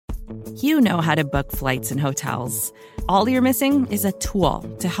You know how to book flights and hotels. All you're missing is a tool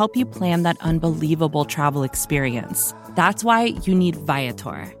to help you plan that unbelievable travel experience. That's why you need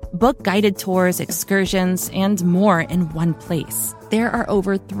Viator. Book guided tours, excursions, and more in one place. There are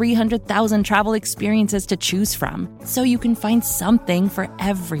over 300,000 travel experiences to choose from, so you can find something for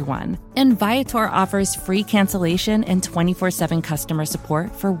everyone. And Viator offers free cancellation and 24/7 customer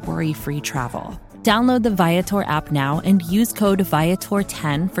support for worry-free travel. Download the Viator app now and use code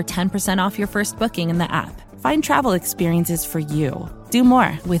Viator10 for 10% off your first booking in the app. Find travel experiences for you. Do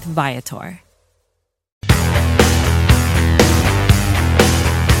more with Viator.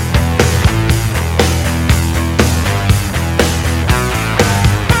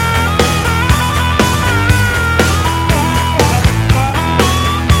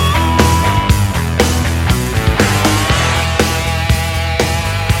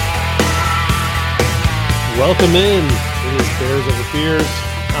 Welcome in. It is Bears Over Beers.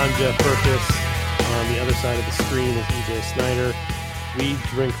 I'm Jeff Berkus. On the other side of the screen is EJ Snyder. We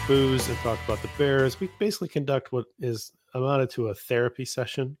drink booze and talk about the Bears. We basically conduct what is amounted to a therapy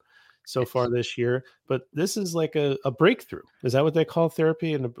session so far this year. But this is like a breakthrough. Is that what they call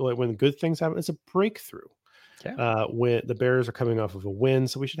therapy? And when good things happen, it's a breakthrough. Yeah. When the Bears are coming off of a win.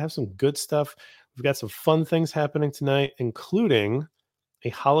 So we should have some good stuff. We've got some fun things happening tonight, including a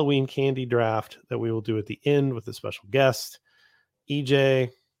Halloween candy draft that we will do at the end with a special guest.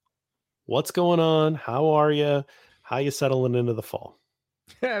 EJ, what's going on? How are you? How you settling into the fall?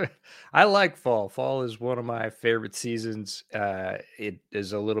 I like fall. Fall is one of my favorite seasons. It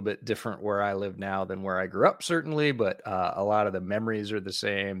is a little bit different where I live now than where I grew up, certainly, but a lot of the memories are the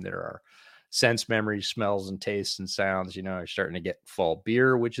same. There are sense memories, smells, and tastes and sounds. You know, you're starting to get fall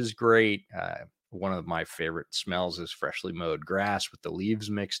beer, which is great. One of my favorite smells is freshly mowed grass with the leaves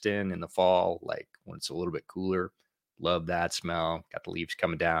mixed in the fall, like when it's a little bit cooler. Love that smell. Got the leaves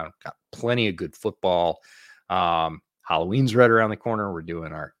coming down. Got plenty of good football. Halloween's right around the corner. We're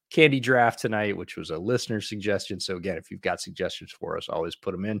doing our candy draft tonight, which was a listener suggestion. So again, if you've got suggestions for us, always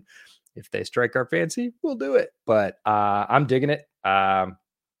put them in. If they strike our fancy, we'll do it. But I'm digging it. Got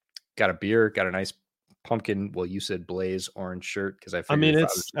a beer, got a nice pumpkin, well, you said blaze orange shirt because I mean,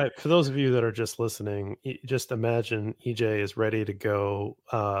 it's for those of you that are just listening, just imagine EJ is ready to go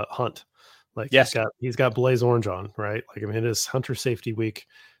hunt. Like, yes, he's got blaze orange on, right? Like, I mean, it is hunter safety week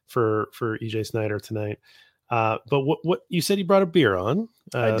for EJ Snyder tonight. But what you said, you brought a beer on,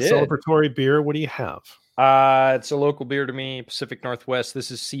 I did. Celebratory beer. What do you have? It's a local beer to me, Pacific Northwest. This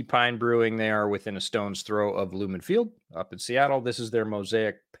is Sea Pine Brewing. They are within a stone's throw of Lumen Field up in Seattle. This is their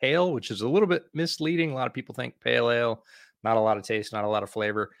Mosaic Pale, which is a little bit misleading. A lot of people think pale ale, not a lot of taste, not a lot of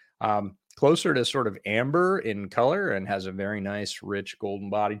flavor. Closer to sort of amber in color and has a very nice, rich golden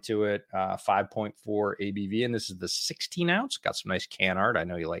body to it. 5.4 ABV, and this is the 16 ounce. Got some nice can art. I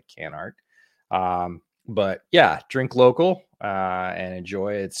know you like can art. But yeah, drink local and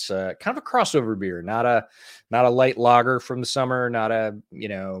enjoy. It's kind of a crossover beer, not a light lager from the summer, not a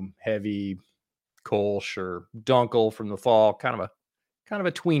heavy Kolsch or Dunkel from the fall. Kind of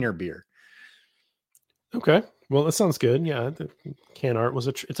a tweener beer. Okay, well, that sounds good. Yeah, the can art was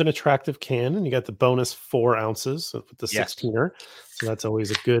it's an attractive can, and you got the bonus 4 ounces with the 16er. So that's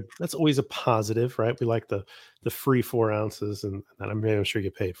always a positive, right? We like the free 4 ounces, and I'm sure you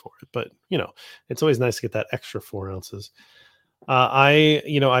get paid for it, but it's always nice to get that extra 4 ounces. I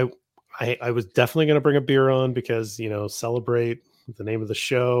was definitely going to bring a beer on because celebrate the name of the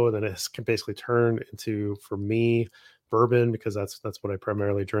show, and then it's basically turned into, for me, bourbon, because that's what I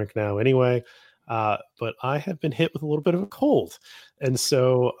primarily drink now anyway. But I have been hit with a little bit of a cold. And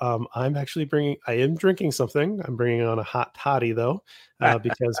so I am drinking something. I'm bringing on a hot toddy though,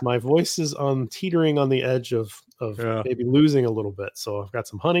 because my voice is teetering on the edge of maybe losing a little bit. So I've got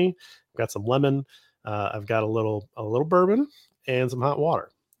some honey, I've got some lemon, I've got a little bourbon and some hot water.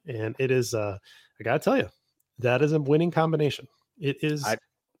 And it is, I gotta tell you, that is a winning combination. It is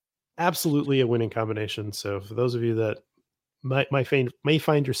absolutely a winning combination. So for those of you that may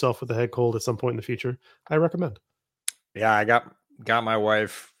find yourself with a head cold at some point in the future, I recommend. Yeah, I got my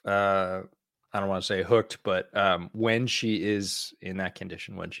wife, I don't want to say hooked, but when she is in that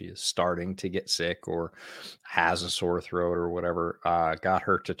condition, when she is starting to get sick or has a sore throat or whatever, got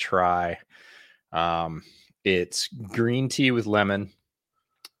her to try. It's green tea with lemon,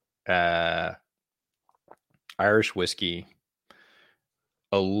 Irish whiskey,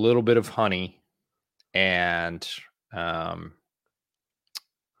 a little bit of honey, and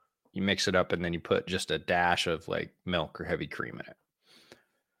you mix it up, and then you put just a dash of like milk or heavy cream in it.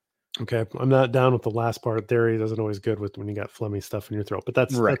 Okay, I'm not down with the last part. Dairy doesn't always good with when you got phlegmy stuff in your throat, but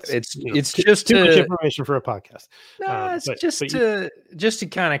that's Right. that's It's you know it's too, just too much to information for a podcast. Nah, it's But you just to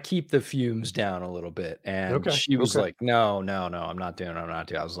kind of keep the fumes down a little bit. And okay, she was okay. like, no, no, no, I'm not doing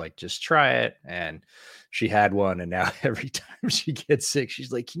it. I was like, just try it. And she had one. And now every time she gets sick,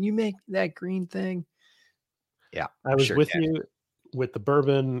 she's like, can you make that green thing? Yeah, I was sure with can. you with the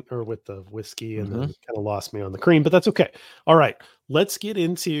bourbon or with the whiskey, and then Hmm. kind of lost me on the cream, but that's okay. All right, let's get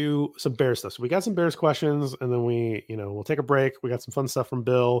into some bear stuff. So we got some bears questions, and then we'll take a break. We got some fun stuff from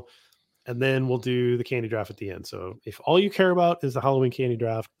Bill, and then we'll do the candy draft at the end. So if all you care about is the Halloween candy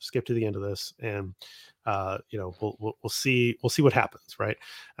draft, skip to the end of this, and we'll see what happens, right?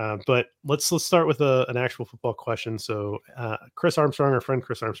 But let's start with an actual football question. So Chris Armstrong, our friend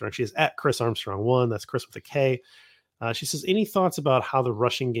Chris Armstrong, she is at Chris Armstrong 1. That's Chris with a K. She says, any thoughts about how the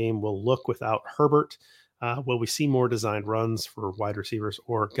rushing game will look without Herbert? Will we see more designed runs for wide receivers,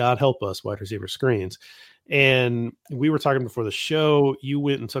 or God help us, wide receiver screens? And we were talking before the show. You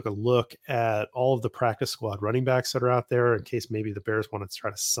went and took a look at all of the practice squad running backs that are out there in case maybe the Bears want to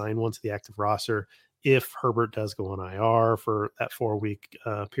try to sign one to the active roster if Herbert does go on IR for that 4-week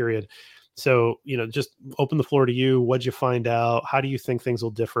period. So, just open the floor to you. What'd you find out? How do you think things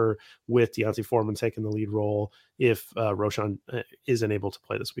will differ with Deontay Foreman taking the lead role if Roschon isn't able to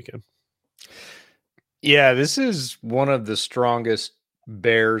play this weekend? Yeah, this is one of the strongest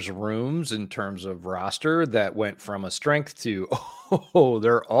Bears rooms in terms of roster that went from a strength to,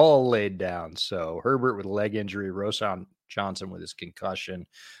 they're all laid down. So Herbert with a leg injury, Roschon Johnson with his concussion,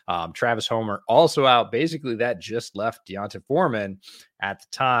 Travis Homer also out. Basically, that just left Deontay Foreman at the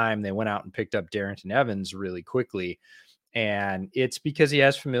time. They went out and picked up Darrynton Evans really quickly. And it's because he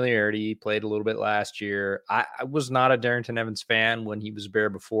has familiarity. He played a little bit last year. I was not a Darrynton Evans fan when he was a Bear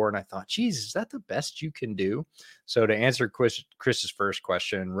before, and I thought, geez, is that the best you can do? So to answer Chris's first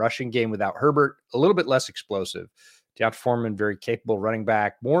question, rushing game without Herbert, a little bit less explosive. Deontay Foreman, very capable running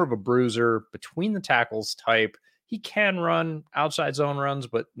back, more of a bruiser, between the tackles type. He can run outside zone runs,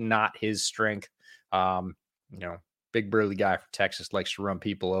 but not his strength. Big burly guy from Texas, likes to run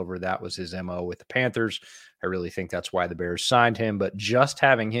people over. That was his MO with the Panthers. I really think that's why the Bears signed him. But just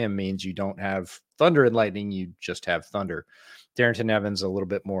having him means you don't have thunder and lightning. You just have thunder. Darrynton Evans, a little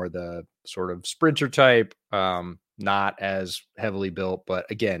bit more the sort of sprinter type, not as heavily built,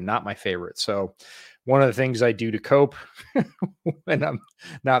 but again, not my favorite. So one of the things I do to cope when I'm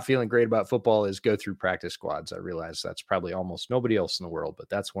not feeling great about football is go through practice squads. I realize that's probably almost nobody else in the world, but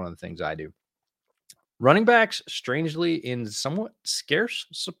that's one of the things I do. Running backs, strangely, in somewhat scarce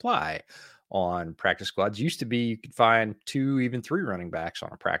supply on practice squads. Used to be you could find 2, even 3 running backs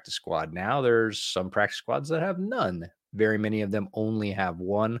on a practice squad. Now there's some practice squads that have none. Very many of them only have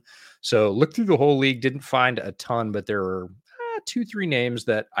 1. So look through the whole league, didn't find a ton, but there are 2, 3 names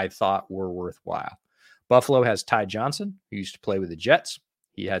that I thought were worthwhile. Buffalo has Ty Johnson, who used to play with the Jets.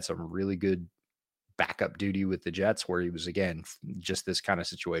 He had some really good backup duty with the Jets, where he was, again, just this kind of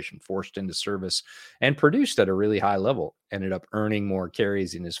situation, forced into service and produced at a really high level, ended up earning more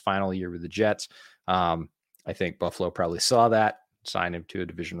carries in his final year with the Jets. I think Buffalo probably saw that, signed him to a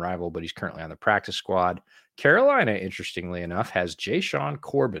division rival, but he's currently on the practice squad. Carolina, interestingly enough, has Jashaun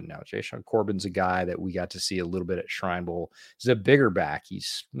Corbin. Now, Jashaun Corbin's a guy that we got to see a little bit at Shrine Bowl. He's a bigger back.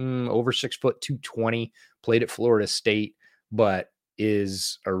 He's over 6 foot, 220, played at Florida State, but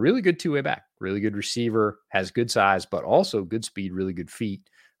is a really good two-way back, really good receiver, has good size, but also good speed, really good feet.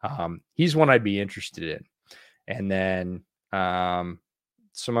 He's one I'd be interested in. And then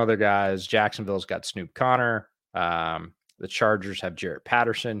some other guys. Jacksonville's got Snoop Connor. The Chargers have Jarrett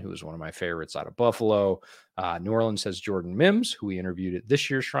Patterson, who is one of my favorites out of Buffalo. New Orleans has Jordan Mims, who we interviewed at this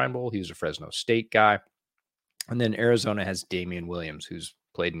year's Shrine Bowl. He was a Fresno State guy. And then Arizona has Damian Williams, who's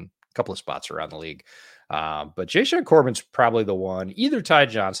played in a couple of spots around the league. But Jashaun Corbin's probably the one, either Ty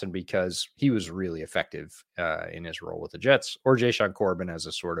Johnson, because he was really effective in his role with the Jets, or Jashaun Corbin as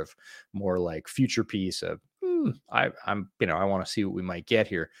a sort of more like future piece of, I want to see what we might get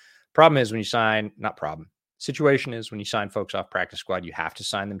here. Situation is when you sign folks off practice squad, you have to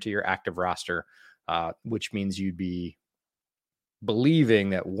sign them to your active roster, which means you'd be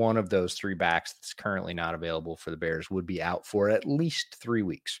believing that one of those 3 backs that's currently not available for the Bears would be out for at least 3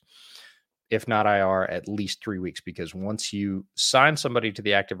 weeks. If not IR, at least 3 weeks, because once you sign somebody to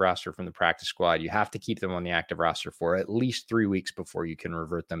the active roster from the practice squad, you have to keep them on the active roster for at least 3 weeks before you can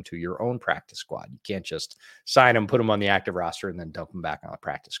revert them to your own practice squad. You can't just sign them, put them on the active roster, and then dump them back on the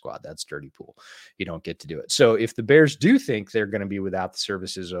practice squad. That's dirty pool. You don't get to do it. So if the Bears do think they're going to be without the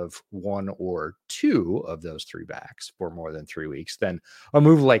services of 1 or 2 of those 3 backs for more than 3 weeks, then a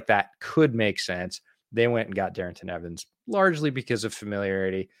move like that could make sense. They went and got Darrynton Evans largely because of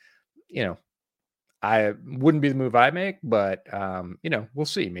familiarity. I wouldn't be the move I make, but we'll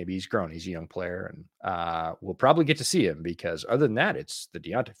see. Maybe he's grown. He's a young player, and we'll probably get to see him because other than that, it's the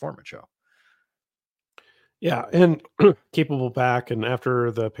D'Onta Foreman show. Yeah, and capable back. And after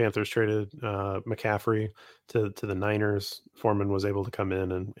the Panthers traded McCaffrey to the Niners, Foreman was able to come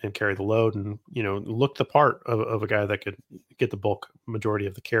in and carry the load and, look the part of a guy that could get the bulk majority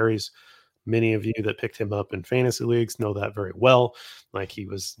of the carries. Many of you that picked him up in fantasy leagues know that very well. Like he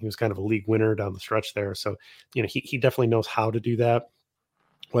was kind of a league winner down the stretch there. So, he definitely knows how to do that.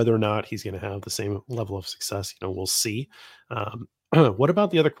 Whether or not he's going to have the same level of success, we'll see. What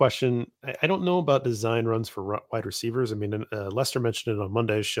about the other question? I don't know about design runs for wide receivers. I mean, Lester mentioned it on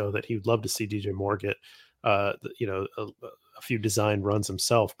Monday's show that he would love to see DJ Moore get, a few design runs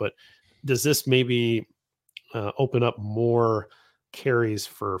himself. But does this maybe open up more carries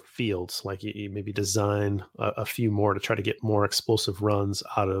for Fields? Like you maybe design a few more to try to get more explosive runs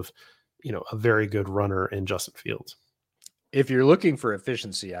out of, a very good runner in Justin Fields. If you're looking for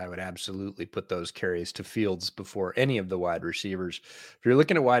efficiency, I would absolutely put those carries to Fields before any of the wide receivers. If you're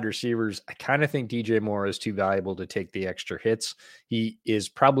looking at wide receivers, I kind of think DJ Moore is too valuable to take the extra hits. He is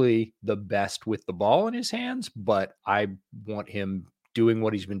probably the best with the ball in his hands, but I want him doing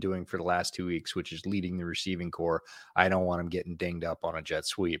what he's been doing for the last 2 weeks, which is leading the receiving core. I don't want him getting dinged up on a jet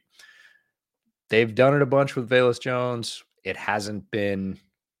sweep. They've done it a bunch with Velus Jones. It hasn't been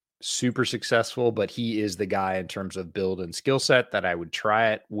super successful, but he is the guy in terms of build and skill set that I would try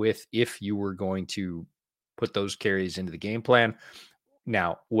it with if you were going to put those carries into the game plan.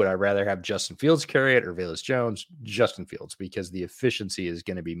 Now, would I rather have Justin Fields carry it or Velus Jones? Justin Fields, because the efficiency is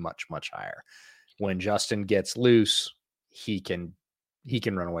going to be much, much higher. When Justin gets loose, he can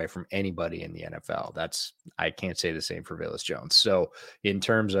run away from anybody in the NFL. I can't say the same for Velus Jones. So in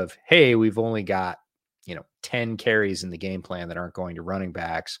terms of, hey, we've only got 10 carries in the game plan that aren't going to running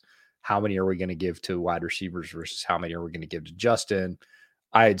backs. How many are we going to give to wide receivers versus how many are we going to give to Justin?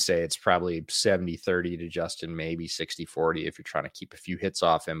 I'd say it's probably 70-30 to Justin, maybe 60-40 if you're trying to keep a few hits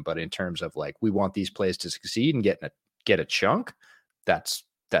off him. But in terms of like, we want these plays to succeed and get a chunk, that's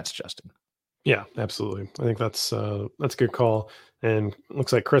Justin. Yeah, absolutely. I think that's a good call. And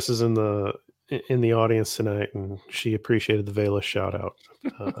looks like Chris is in the audience tonight, and she appreciated the Velus shout out,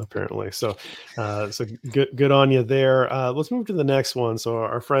 apparently. So good on you there. Let's move to the next one. So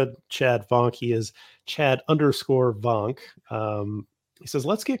our friend Chad Vonk, he is Chad_Vonk. He says,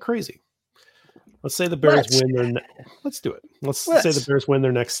 let's get crazy. Let's say the Bears win let's do it. Let's say the Bears win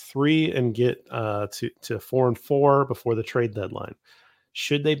their next 3 and get to 4-4 before the trade deadline.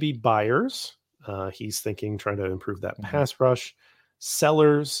 Should they be buyers? He's thinking trying to improve that pass rush.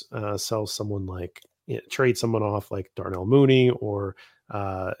 Sellers, sell someone like trade someone off like Darnell Mooney or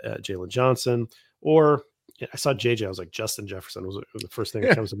Jalen Johnson, or I saw JJ. I was like, Justin Jefferson was the first thing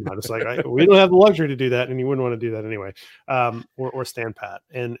that comes to mind. It's like we don't have the luxury to do that, and you wouldn't want to do that anyway. Or Stan Pat,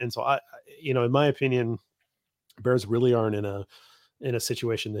 and so I, in my opinion, Bears really aren't in a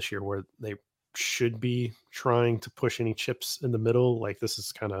situation this year where they should be trying to push any chips in the middle. Like this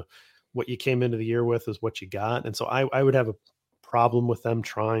is kind of what you came into the year with is what you got, and so I would have a problem with them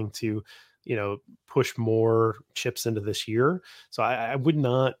trying to, push more chips into this year. So I would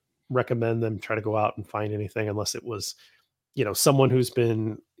not recommend them try to go out and find anything unless it was, someone who's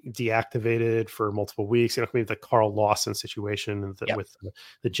been deactivated for multiple weeks. Maybe the Carl Lawson situation with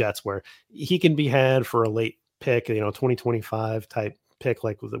the Jets, where he can be had for a late pick, 2025 type pick,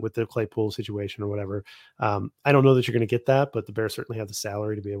 like with the Claypool situation or whatever. I don't know that you're going to get that, but the Bears certainly have the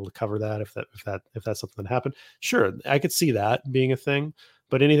salary to be able to cover that if that's something that happened. Sure, I could see that being a thing,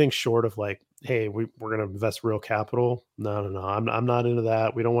 but anything short of like, hey, we're going to invest real capital. No. I'm not into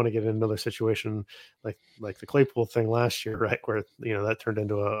that. We don't want to get in another situation like the Claypool thing last year, right? Where, that turned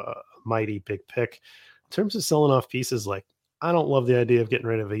into a mighty big pick. In terms of selling off pieces, like I don't love the idea of getting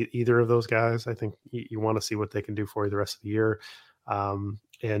rid of either of those guys. I think you want to see what they can do for you the rest of the year.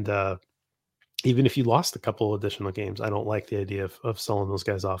 Even if you lost a couple additional games, I don't like the idea of selling those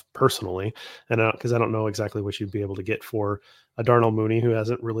guys off personally. And because I don't know exactly what you'd be able to get for a Darnell Mooney, who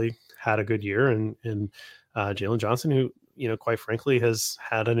hasn't really had a good year, and Jalen Johnson, who, quite frankly, has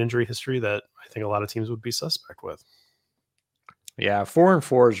had an injury history that I think a lot of teams would be suspect with. Yeah,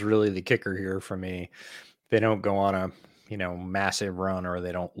 4-4 is really the kicker here for me. They don't go on a massive run, or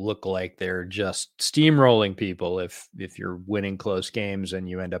they don't look like they're just steamrolling people. If you're winning close games and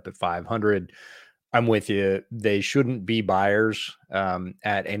you end up at 500, I'm with you. They shouldn't be buyers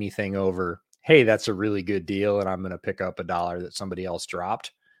at anything over, hey, that's a really good deal, and I'm going to pick up $1 that somebody else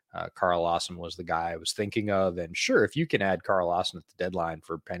dropped. Carl Lawson was the guy I was thinking of. And sure, if you can add Carl Lawson at the deadline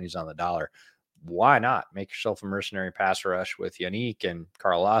for pennies on the dollar, why not make yourself a mercenary pass rush with Yannick and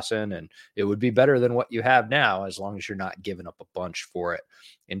Carl Lawson? And it would be better than what you have now, as long as you're not giving up a bunch for it.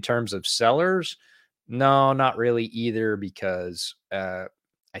 In terms of sellers, no, not really either, because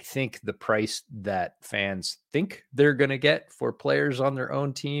I think the price that fans think they're going to get for players on their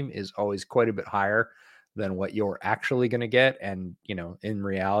own team is always quite a bit higher than what you're actually going to get. And, in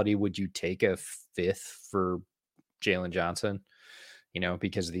reality, would you take a fifth for Jalen Johnson?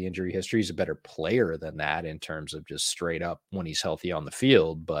 Because of the injury history, he's a better player than that in terms of just straight up when he's healthy on the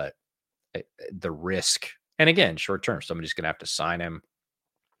field. But the risk, and again, short term, somebody's going to have to sign him.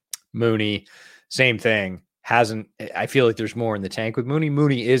 Mooney, same thing. I feel like there's more in the tank with Mooney.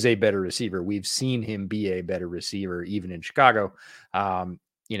 Mooney is a better receiver. We've seen him be a better receiver, even in Chicago.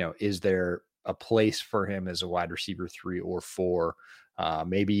 Is there a place for him as a wide receiver 3 or 4,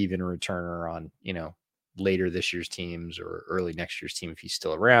 maybe even a returner on, later this year's teams or early next year's team if he's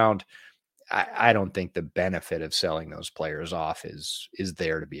still around? I don't think the benefit of selling those players off is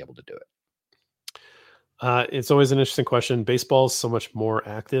there to be able to do it. It's always an interesting question. Baseball is so much more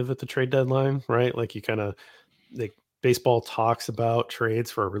active at the trade deadline, right? Like baseball talks about trades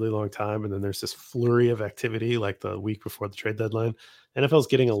for a really long time, and then there's this flurry of activity like the week before the trade deadline. NFL is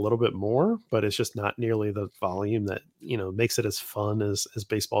getting a little bit more, but it's just not nearly the volume that makes it as fun as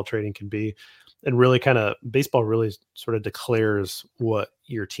baseball trading can be. And really baseball really sort of declares what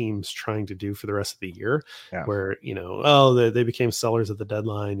your team's trying to do for the rest of the year. Yeah. Where, they became sellers at the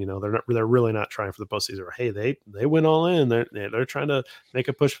deadline. They're really not trying for the postseason. Or, hey, they went all in. They're trying to make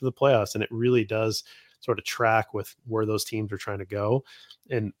a push for the playoffs. And it really does sort of track with where those teams are trying to go.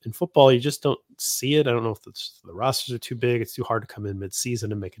 And in football, you just don't see it. I don't know if the rosters are too big. It's too hard to come in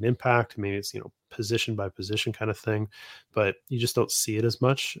mid-season and make an impact. I mean, it's, position by position kind of thing, but you just don't see it as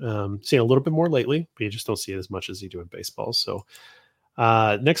much. Seeing a little bit more lately, but you just don't see it as much as you do in baseball. So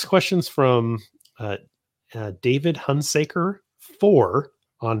next question's from David Hunsaker 4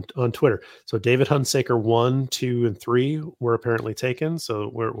 on Twitter. So David Hunsaker 1, 2, and 3 were apparently taken. So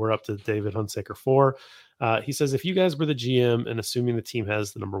we're up to David Hunsaker 4. He says, if you guys were the GM and assuming the team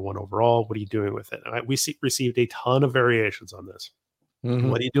has the number 1 overall, what are you doing with it? We received a ton of variations on this.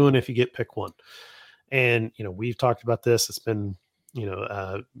 Mm-hmm. What are you doing if you get pick 1? And, we've talked about this. It's been,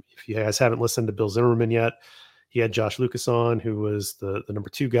 if you guys haven't listened to Bill Zimmerman yet, he had Josh Lucas on, who was the number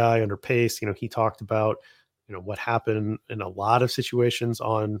 2 guy under Pace. He talked about, what happened in a lot of situations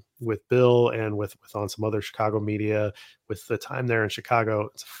with Bill and with on some other Chicago media with the time there in Chicago.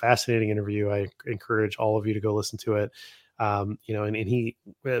 It's a fascinating interview. I encourage all of you to go listen to it.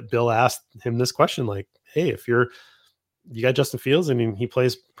 Bill asked him this question, like, hey, if you got Justin Fields, he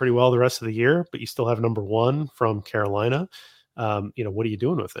plays pretty well the rest of the year, but you still have number 1 from Carolina. What are you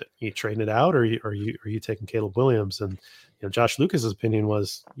doing with it? Are you trading it out, or are you taking Caleb Williams? And Josh Lucas's opinion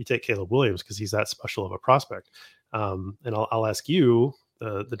was you take Caleb Williams because he's that special of a prospect. And I'll ask you,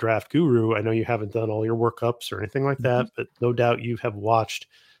 the draft guru. I know you haven't done all your workups or anything like that, but no doubt you have watched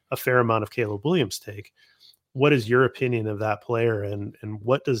a fair amount of Caleb Williams take. What is your opinion of that player, and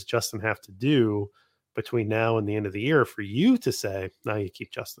what does Justin have to do between now and the end of the year for you to say, now you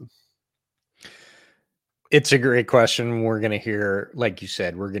keep Justin? It's a great question. We're going to hear, like you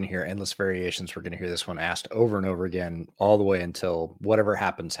said, we're going to hear endless variations. We're going to hear this one asked over and over again, all the way until whatever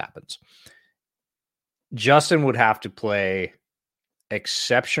happens. Justin would have to play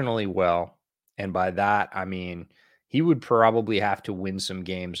exceptionally well. And by that, I mean, he would probably have to win some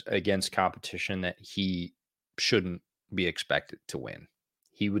games against competition that he shouldn't be expected to win.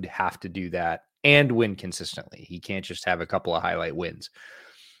 He would have to do that and win consistently. He can't just have a couple of highlight wins.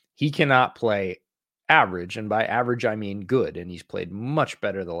 He cannot play average, and by average I mean good, and he's played much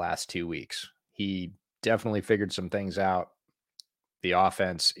better the last 2 weeks. He definitely figured some things out. The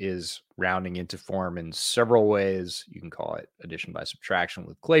offense is rounding into form in several ways. You can call it addition by subtraction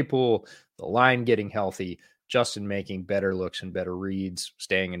with Claypool, the line getting healthy, Justin making better looks and better reads,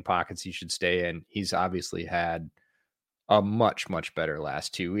 staying in pockets he should stay in. He's obviously had a much, much better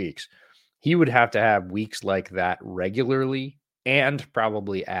last 2 weeks. He would have to have weeks like that regularly and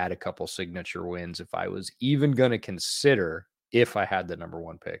probably add a couple signature wins if I was even going to consider, if I had the number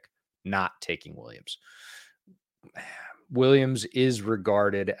 1 pick, not taking Williams. Williams is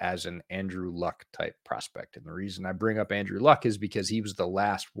regarded as an Andrew Luck type prospect. And the reason I bring up Andrew Luck is because he was the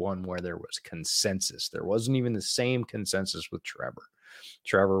last one where there was consensus. There wasn't even the same consensus with Trevor.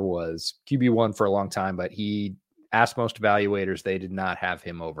 Trevor was QB1 for a long time, but he asked most evaluators, they did not have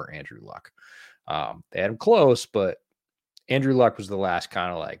him over Andrew Luck. They had him close, but Andrew Luck was the last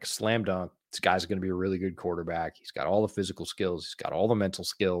kind of like slam dunk. This guy's going to be a really good quarterback. He's got all the physical skills. He's got all the mental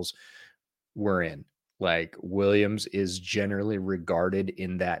skills. We're in. Like Williams is generally regarded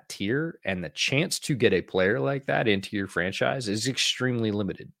in that tier, and the chance to get a player like that into your franchise is extremely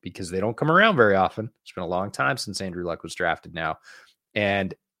limited because they don't come around very often. It's been a long time since Andrew Luck was drafted now.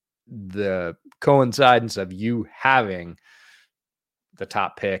 And the coincidence of you having the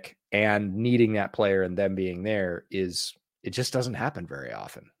top pick and needing that player and them being there it just doesn't happen very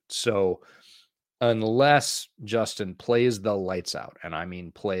often. So unless Justin plays the lights out, and I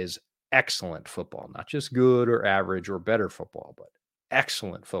mean plays excellent football, not just good or average or better football, but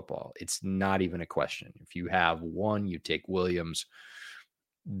excellent football, it's not even a question. If you have one, you take Williams.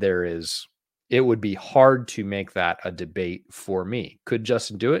 It would be hard to make that a debate for me. Could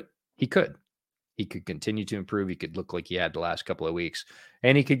Justin do it? He could. He could continue to improve. He could look like he had the last couple of weeks,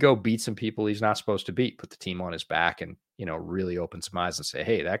 and he could go beat some people he's not supposed to beat, put the team on his back, and really open some eyes and say,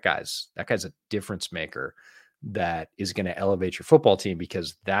 hey, that guy's a difference maker that is going to elevate your football team,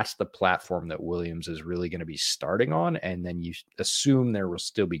 because that's the platform that Williams is really going to be starting on. And then you assume there will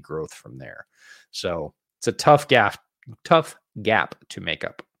still be growth from there. So it's a tough gap to make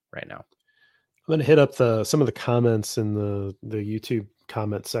up right now. I'm going to hit up some of the comments in the YouTube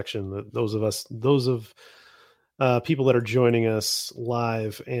comment section. Those of people that are joining us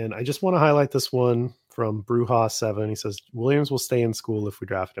live. And I just want to highlight this one from Bruja7. He says, Williams will stay in school if we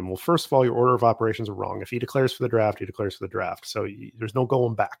draft him. Well, first of all, your order of operations are wrong. If he declares for the draft, he declares for the draft. So there's no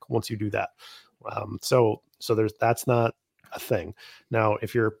going back once you do that. So that's not a thing. Now,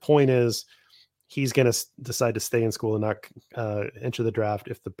 if your point is he's going to decide to stay in school and not enter the draft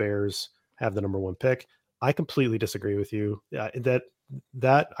if the Bears have the number one pick, I completely disagree with you.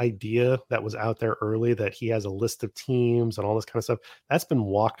 That idea that was out there early, that he has a list of teams and all this kind of stuff, that's been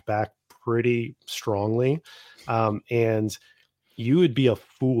walked back pretty strongly. And you would be a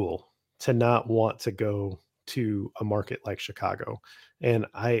fool to not want to go to a market like Chicago. And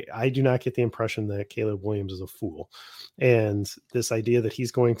I do not get the impression that Caleb Williams is a fool. And this idea that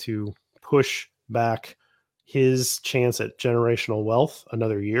he's going to push back his chance at generational wealth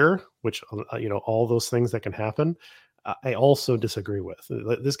another year, which, all those things that can happen, I also disagree with.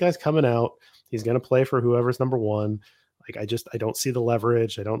 This guy's coming out. He's going to play for whoever's number one. Like, I don't see the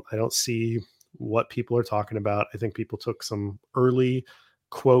leverage. I don't see what people are talking about. I think people took some early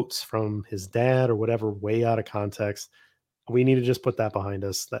quotes from his dad or whatever way out of context. We need to just put that behind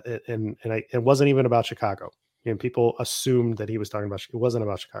us. It wasn't even about Chicago. And people assumed that he was talking about, it wasn't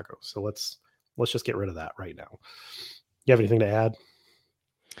about Chicago. So let's just get rid of that right now. You have anything to add?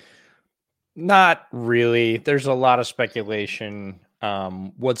 Not really. There's a lot of speculation.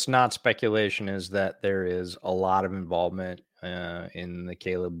 What's not speculation is that there is a lot of involvement in the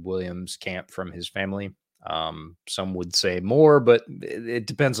Caleb Williams camp from his family. Some would say more, but it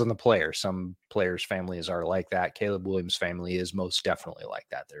depends on the player. Some players' families are like that. Caleb Williams' family is most definitely like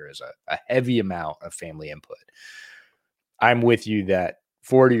that. There is a heavy amount of family input. I'm with you that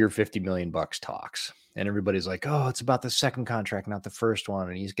 40 or 50 million bucks talks. And everybody's like, oh, it's about the second contract, not the first one.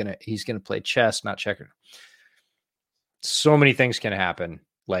 And he's gonna play chess, not checker. So many things can happen.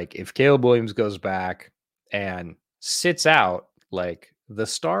 Like, if Caleb Williams goes back and sits out, like, the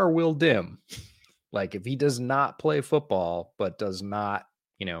star will dim. Like, if he does not play football, but does not,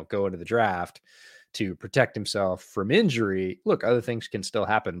 go into the draft to protect himself from injury, look, other things can still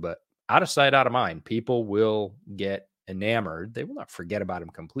happen, but out of sight, out of mind. People will get enamored. They will not forget about him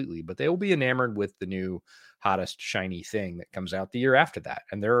completely, but they will be enamored with the new hottest shiny thing that comes out the year after that.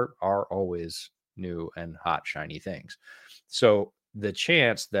 And there are always new and hot shiny things. So the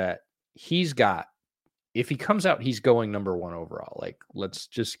chance that he's got, if he comes out, he's going number one overall. Like, let's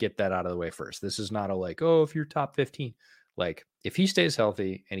just get that out of the way first. This is not a like, oh, if you're top 15, like, if he stays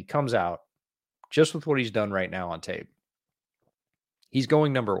healthy and he comes out just with what he's done right now on tape, he's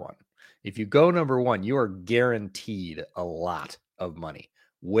going number one. If you go number one, you are guaranteed a lot of money,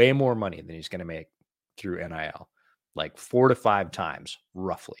 way more money than he's going to make through NIL, like 4 to 5 times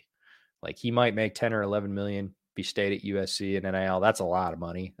roughly. Like, he might make 10 or 11 million if he stayed at USC and NIL. That's a lot of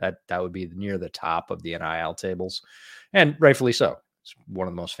money. That would be near the top of the NIL tables, and rightfully so. It's one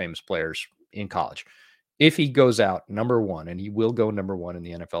of the most famous players in college. If he goes out number one, and he will go number one in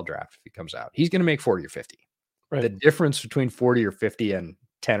the NFL draft if he comes out, he's going to make 40 or 50. Right. The difference between 40 or 50 and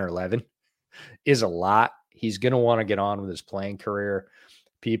 10 or 11 is a lot. He's going to want to get on with his playing career.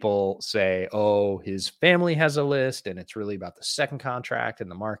 People say, oh, his family has a list and it's really about the second contract and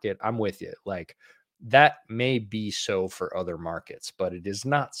the market. I'm with you. Like, that may be so for other markets, but it is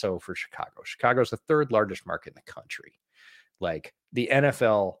not so for Chicago. Chicago is the third largest market in the country. Like, the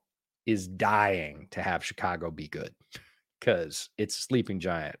NFL is dying to have Chicago be good because it's a sleeping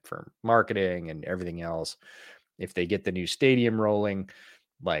giant for marketing and everything else. If they get the new stadium rolling,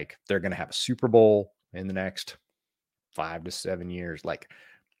 like, they're going to have a Super Bowl. in the next 5 to 7 years. Like,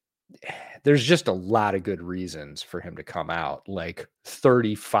 there's just a lot of good reasons for him to come out, like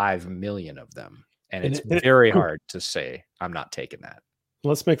 35 million of them. And it's very hard to say, I'm not taking that.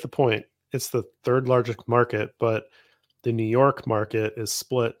 Let's make the point. It's the third largest market, but the New York market is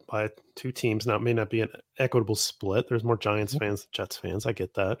split by two teams. Now, it may not be an equitable split. There's more Giants fans than Jets fans. I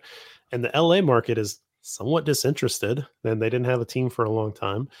get that. And the LA market is somewhat disinterested. And they didn't have a team for a long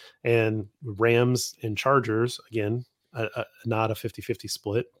time. And Rams and Chargers, again, not a 50-50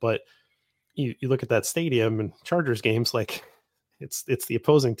 split. But you look at that stadium and Chargers games, like it's the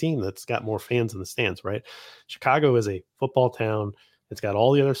opposing team that's got more fans in the stands, right? Chicago is a football town. It's got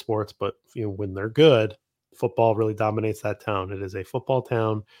all the other sports, but when they're good, football really dominates that town. It is a football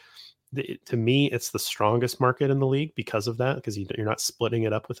town. To me, it's the strongest market in the league because of that, because you're not splitting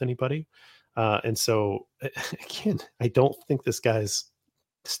it up with anybody. And so, again, I don't think this guy's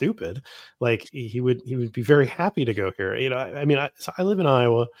stupid. Like he would be very happy to go here. I live in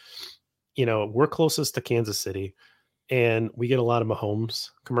Iowa. We're closest to Kansas City, and we get a lot of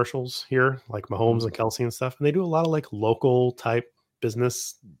Mahomes commercials here, like Mahomes and Kelsey and stuff. And they do a lot of like local type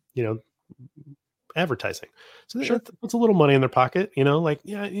business, advertising. So sure, that puts a little money in their pocket, you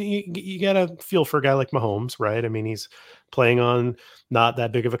got to feel for a guy like Mahomes, right? I mean, he's playing on not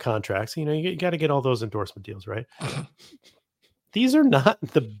that big of a contract. So, you got to get all those endorsement deals, right? These are not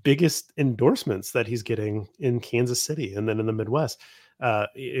the biggest endorsements that he's getting in Kansas City and then in the Midwest,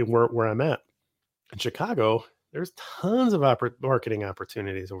 where I'm at. In Chicago, there's tons of marketing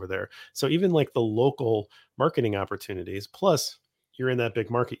opportunities over there. So even like the local marketing opportunities, plus you're in that big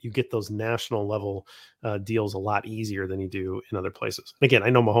market, you get those national level deals a lot easier than you do in other places. And again, I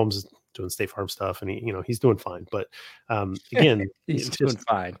know Mahomes is doing State Farm stuff, and he's doing fine. But again, he's doing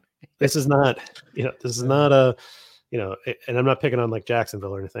fine. This is not a, and I'm not picking on like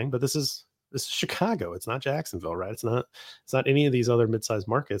Jacksonville or anything, but this is Chicago. It's not Jacksonville, right? It's not any of these other mid-sized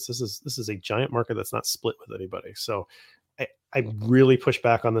markets. This is a giant market that's not split with anybody. So I really push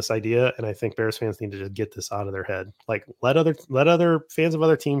back on this idea, and I think Bears fans need to just get this out of their head. Like let other fans of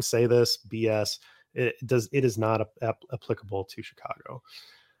other teams say this BS. It is not applicable to Chicago.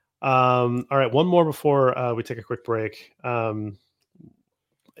 All right, one more before we take a quick break.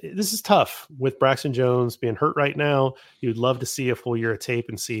 This is tough with Braxton Jones being hurt right now. You'd love to see a full year of tape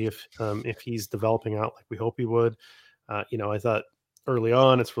and see if he's developing out like we hope he would. I thought early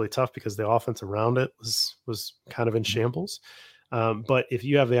on it's really tough because the offense around it was kind of in shambles. But if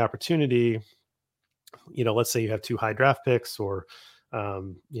you have the opportunity, let's say you have 2 high draft picks, or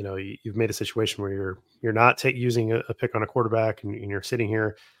you've made a situation where you're not using a pick on a quarterback and you're sitting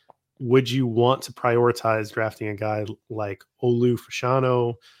here. Would you want to prioritize drafting a guy like Olu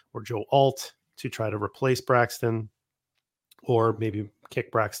Fashanu or Joe Alt to try to replace Braxton, or maybe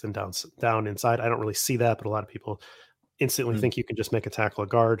kick Braxton down inside? I don't really see that, but a lot of people instantly think you can just make a tackle a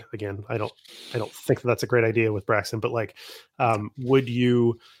guard. Again, I don't think that's a great idea with Braxton, but like, would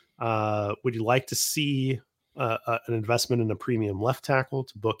you like to see an investment in a premium left tackle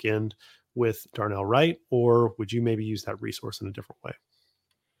to bookend with Darnell Wright, or would you maybe use that resource in a different way?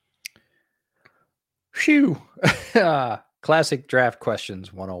 Phew. Classic draft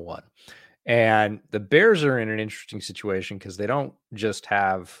questions 101. And the Bears are in an interesting situation because they don't just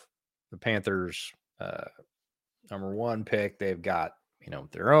have the Panthers number 1 pick. They've got,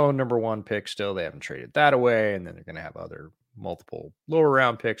 their own number 1 pick still. They haven't traded that away. And then they're going to have other multiple lower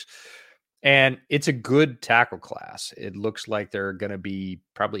round picks. And it's a good tackle class. It looks like there are going to be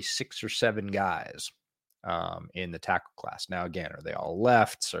probably 6 or 7 guys in the tackle class. Now, again, are they all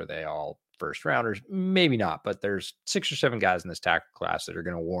lefts? Are they all first rounders? Maybe not, but there's 6 or 7 guys in this tackle class that are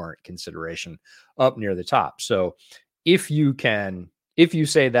going to warrant consideration up near the top. So if you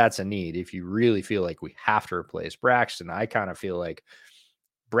say that's a need, if you really feel like we have to replace Braxton, I kind of feel like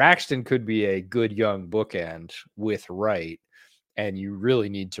Braxton could be a good young bookend with Wright, and you really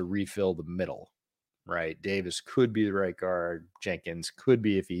need to refill the middle, right? Davis could be the right guard. Jenkins could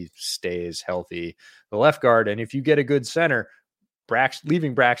be, if he stays healthy, the left guard. And if you get a good center,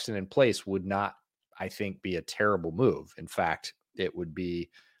 leaving Braxton in place would not, I think, be a terrible move. In fact, it would be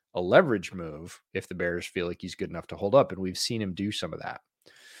a leverage move if the Bears feel like he's good enough to hold up. And we've seen him do some of that.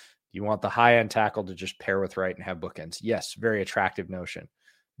 You want the high-end tackle to just pair with Wright and have bookends. Yes, very attractive notion.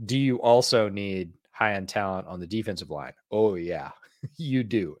 Do you also need high-end talent on the defensive line? Oh, yeah, you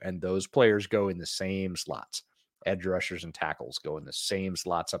do. And those players go in the same slots. Edge rushers and tackles go in the same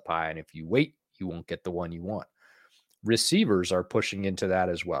slots up high. And if you wait, you won't get the one you want. Receivers are pushing into that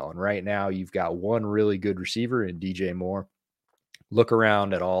as well. And right now you've got one really good receiver in DJ Moore. Look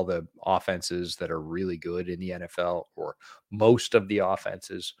around at all the offenses that are really good in the NFL, or most of the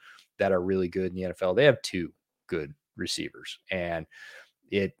offenses that are really good in the NFL, they have 2 good receivers. And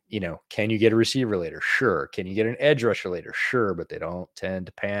can you get a receiver later? Sure. Can you get an edge rusher later? Sure. But they don't tend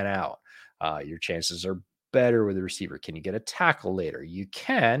to pan out. Your chances are better with a receiver. Can you get a tackle later? You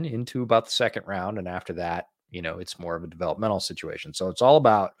can into about the second round. And after that, it's more of a developmental situation. So it's all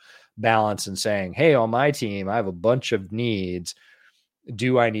about balance and saying, hey, on my team, I have a bunch of needs.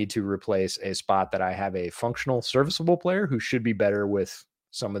 Do I need to replace a spot that I have a functional, serviceable player who should be better with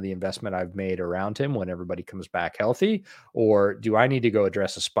some of the investment I've made around him when everybody comes back healthy? Or do I need to go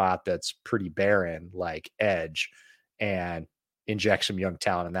address a spot that's pretty barren, like edge, and inject some young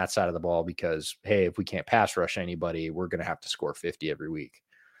talent on that side of the ball? Because, hey, if we can't pass rush anybody, we're going to have to score 50 every week.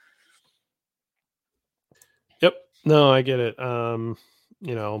 Yep. No, I get it.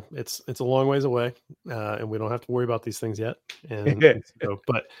 It's a long ways away, and we don't have to worry about these things yet. And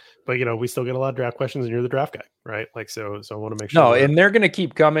but we still get a lot of draft questions, and you're the draft guy, right? Like, so I want to make sure. No, and they're going to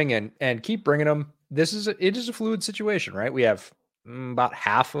keep coming and keep bringing them. It is a fluid situation, right? We have about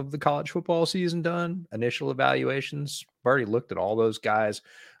half of the college football season done. Initial evaluations. I've already looked at all those guys.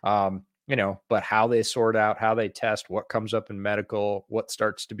 But how they sort out, how they test, what comes up in medical, what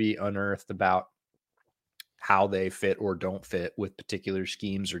starts to be unearthed about how they fit or don't fit with particular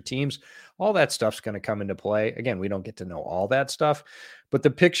schemes or teams, all that stuff's going to come into play. Again, we don't get to know all that stuff, but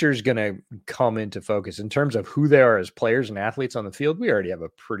the picture is going to come into focus in terms of who they are as players and athletes on the field. We already have a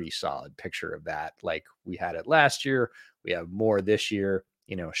pretty solid picture of that. Like we had it last year. We have more this year,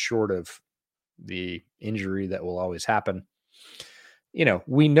 short of the injury that will always happen.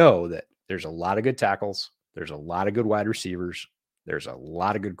 We know that there's a lot of good tackles. There's a lot of good wide receivers. There's a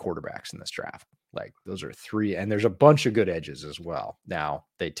lot of good quarterbacks in this draft. Like those are 3, and there's a bunch of good edges as well. Now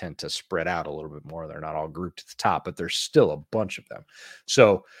they tend to spread out a little bit more. They're not all grouped at the top, but there's still a bunch of them.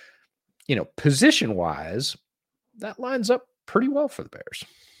 So, position wise, that lines up pretty well for the Bears.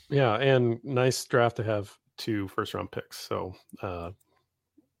 Yeah. And nice draft to have 2 first-round picks. So,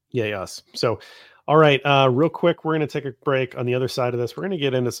 yay us. So, all right. Real quick, we're going to take a break. On the other side of this, we're going to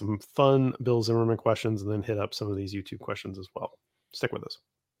get into some fun Bill Zimmerman questions and then hit up some of these YouTube questions as well. Stick with us.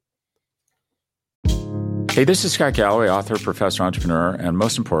 Hey, this is Scott Galloway, author, professor, entrepreneur, and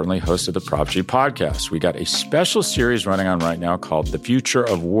most importantly, host of the Prop G podcast. We got a special series running on right now called The Future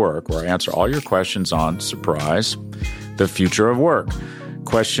of Work, where I answer all your questions on, surprise, the future of work.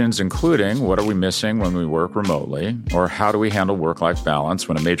 Questions including, what are we missing when we work remotely? Or how do we handle work-life balance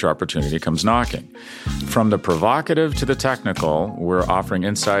when a major opportunity comes knocking? From the provocative to the technical, we're offering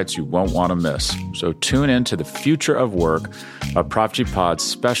insights you won't want to miss. So tune in to The Future of Work, a Prop G Pod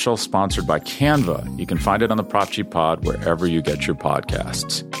special sponsored by Canva. You can find it on the Prop G Pod wherever you get your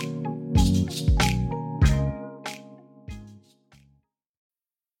podcasts.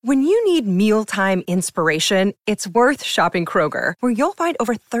 When you need mealtime inspiration, it's worth shopping Kroger, where you'll find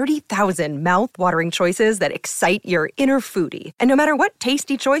over 30,000 mouth-watering choices that excite your inner foodie. And no matter what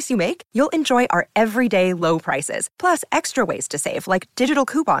tasty choice you make, you'll enjoy our everyday low prices, plus extra ways to save, like digital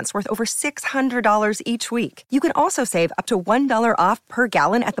coupons worth over $600 each week. You can also save up to $1 off per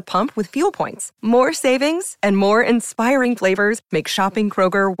gallon at the pump with fuel points. More savings and more inspiring flavors make shopping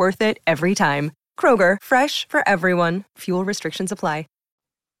Kroger worth it every time. Kroger, fresh for everyone. Fuel restrictions apply.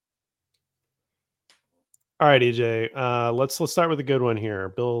 All right, EJ. Let's start with a good one here.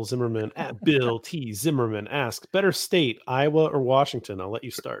 Bill Zimmerman at Bill T. Zimmerman asks, better state, Iowa or Washington? I'll let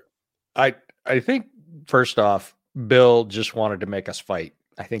you start. I think first off, Bill just wanted to make us fight.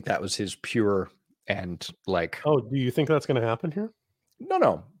 I think that was his pure and like. Oh, do you think that's going to happen here?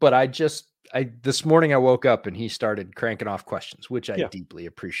 No. But this morning I woke up and he started cranking off questions, which I deeply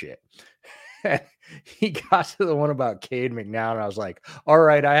appreciate. He got to the one about Cade McNown, and I was like, all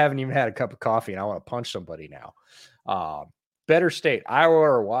right, I haven't even had a cup of coffee, and I want to punch somebody now. Better state, Iowa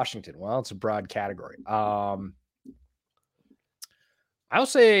or Washington? Well, it's a broad category. I'll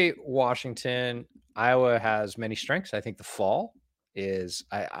say Washington. Iowa has many strengths. I think the fall is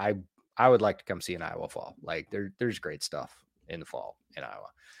I would like to come see an Iowa fall. Like there's great stuff in the fall in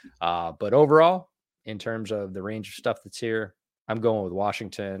Iowa. But overall, in terms of the range of stuff that's here, I'm going with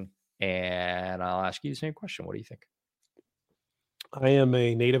Washington. And I'll ask you the same question. What do you think? I am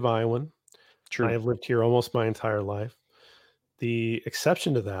a native Iowan. True. I have lived here almost my entire life. The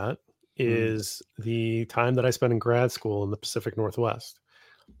exception to that is the time that I spent in grad school in the Pacific Northwest.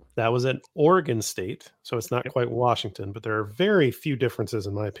 That was at Oregon State, so it's not quite Washington, but there are very few differences,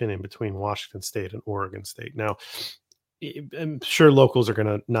 in my opinion, between Washington State and Oregon State. Now, I'm sure locals are going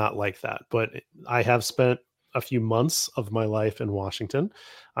to not like that, but I have spent a few months of my life in Washington,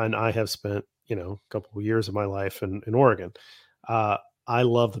 and I have spent, a couple of years of my life in Oregon. I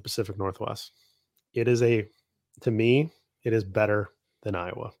love the Pacific Northwest. To me, it is better than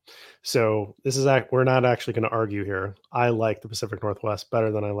Iowa. So we're not actually going to argue here. I like the Pacific Northwest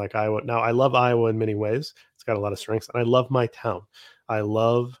better than I like Iowa. Now, I love Iowa in many ways. It's got a lot of strengths, and I love my town. I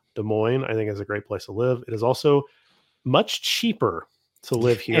love Des Moines. I think it's a great place to live. It is also much cheaper to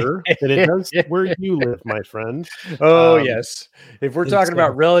live here than it does where you live, my friend. Yes. If we're talking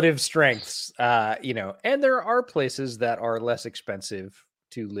about relative strengths, and there are places that are less expensive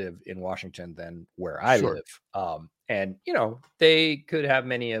to live in Washington than where I live. And, they could have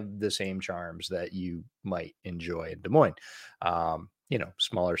many of the same charms that you might enjoy in Des Moines.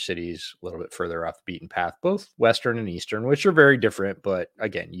 Smaller cities, a little bit further off the beaten path, both Western and Eastern, which are very different. But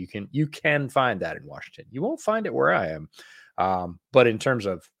again, you can find that in Washington. You won't find it where I am. But in terms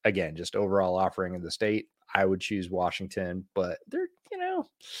of, again, just overall offering in the state, I would choose Washington. But they're,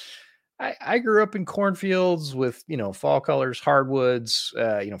 I grew up in cornfields with, fall colors, hardwoods,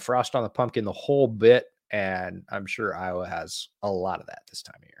 frost on the pumpkin, the whole bit. And I'm sure Iowa has a lot of that this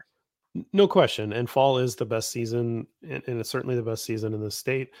time of year. No question. And fall is the best season, and it's certainly the best season in the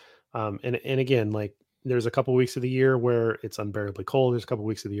state. And again, like, there's a couple weeks of the year where it's unbearably cold. There's a couple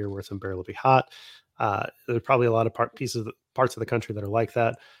weeks of the year where it's unbearably hot. There's probably a lot of parts of the country that are like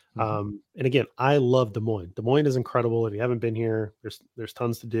that. And again, I love Des Moines. Des Moines is incredible. If you haven't been here, there's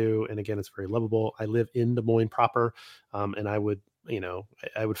tons to do. And again, it's very livable. I live in Des Moines proper. And I would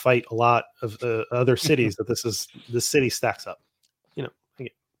fight a lot of the other cities that this city stacks up,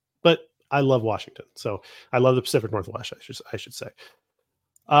 but I love Washington. So I love the Pacific Northwest, I should say.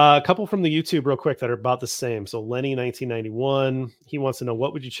 A couple from the YouTube real quick that are about the same. So Lenny 1991, he wants to know,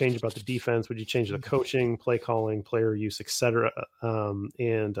 what would you change about the defense? Would you change the coaching, play calling, player use, etc.?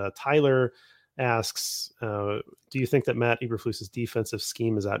 And Tyler asks, do you think that Matt Eberflus's defensive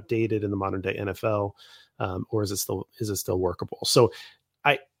scheme is outdated in the modern day NFL, or is it still workable? So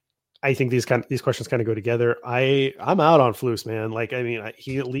I think these questions kind of go together. I'm out on Flus, man. Like, I mean,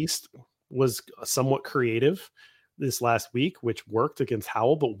 he at least was somewhat creative this last week, which worked against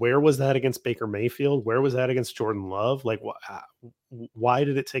Howell, but where was that against Baker Mayfield? Where was that against Jordan Love? Like, why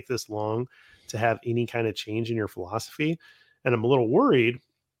did it take this long to have any kind of change in your philosophy? And I'm a little worried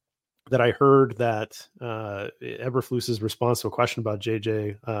that I heard that Eberflus's response to a question about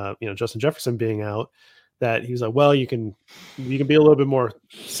Justin Jefferson being out, that he was like, well, you can be a little bit more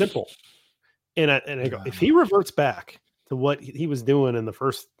simple. And I go, if he reverts back to what he was doing in the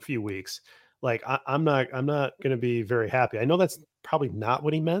first few weeks, like, I'm not going to be very happy. I know that's probably not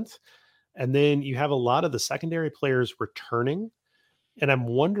what he meant. And then you have a lot of the secondary players returning. And I'm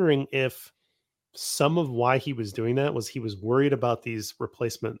wondering if some of why he was doing that was he was worried about these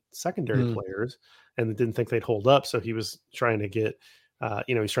replacement secondary players and didn't think they'd hold up. So he was trying to get,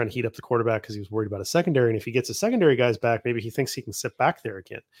 he's trying to heat up the quarterback because he was worried about a secondary. And if he gets a secondary guys back, maybe he thinks he can sit back there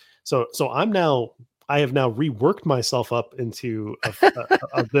again. So I have now reworked myself up into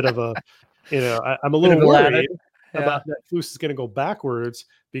a bit of a, I'm a little worried about that Flus is going to go backwards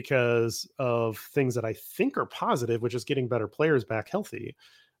because of things that I think are positive, which is getting better players back healthy.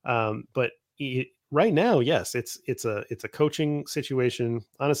 But right now, yes, it's a coaching situation.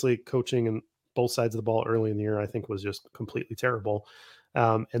 Honestly, coaching and both sides of the ball early in the year, I think, was just completely terrible.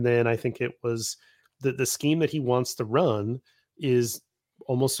 And then I think it was the scheme that he wants to run is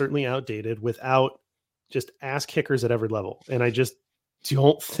almost certainly outdated without just ass kickers at every level. And I just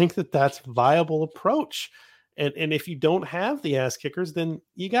don't think that that's a viable approach. And if you don't have the ass kickers, then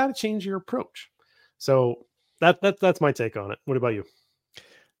you got to change your approach. So that's my take on it. What about you?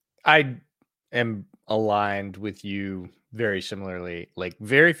 I am aligned with you very similarly. Like,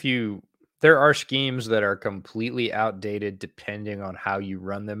 there are schemes that are completely outdated depending on how you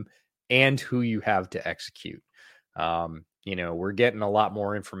run them and who you have to execute. We're getting a lot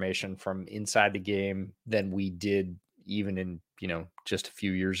more information from inside the game than we did even in, just a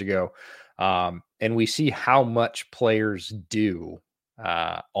few years ago. And we see how much players do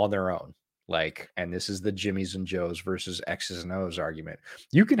on their own. And this is the Jimmies and Joes versus X's and O's argument.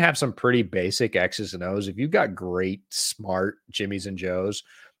 You can have some pretty basic X's and O's. If you've got great, smart Jimmies and Joes,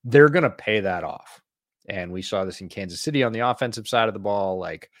 they're going to pay that off. And we saw this in Kansas City on the offensive side of the ball.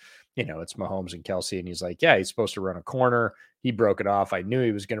 It's Mahomes and Kelsey, and he's like, yeah, he's supposed to run a corner. He broke it off. I knew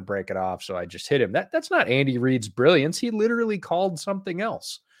he was going to break it off, so I just hit him. That's not Andy Reid's brilliance. He literally called something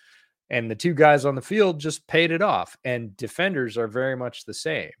else. And the two guys on the field just paid it off. And defenders are very much the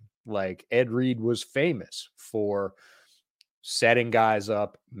same. Like, Ed Reed was famous for setting guys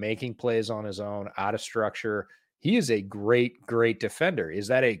up, making plays on his own, out of structure. He is a great, great defender. Is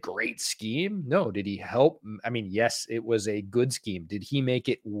that a great scheme? No. Did he help? I mean, yes, it was a good scheme. Did he make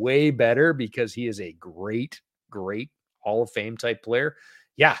it way better because he is a great, great Hall of Fame type player?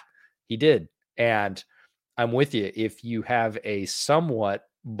 Yeah, he did. And I'm with you. If you have a somewhat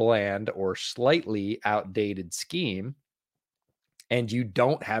bland or slightly outdated scheme and you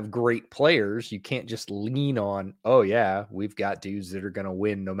don't have great players, you can't just lean on, oh yeah, we've got dudes that are going to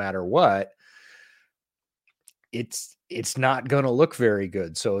win no matter what. It's not going to look very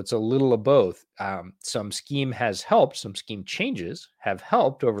good. So it's a little of both. Some scheme has helped. Some scheme changes have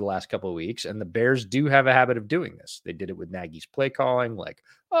helped over the last couple of weeks. And the Bears do have a habit of doing this. They did it with Nagy's play calling. Like,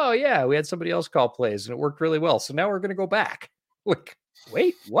 oh yeah, we had somebody else call plays and it worked really well. So now we're going to go back. Like,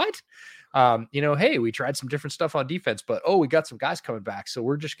 wait, what? Hey, we tried some different stuff on defense, but we got some guys coming back. So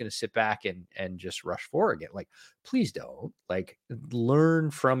we're just going to sit back and just rush forward again. Like, please don't. Like,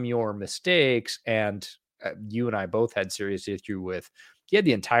 learn from your mistakes. And you and I both had serious issue with, you had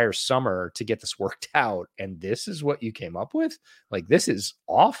the entire summer to get this worked out, and this is what you came up with. Like, this is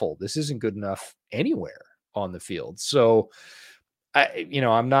awful. This isn't good enough anywhere on the field. So,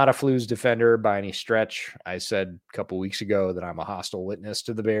 I'm not a Flues defender by any stretch. I said a couple weeks ago that I'm a hostile witness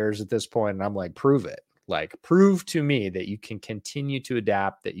to the Bears at this point, and I'm like, prove it. Like, prove to me that you can continue to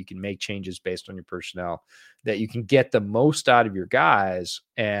adapt, that you can make changes based on your personnel, that you can get the most out of your guys.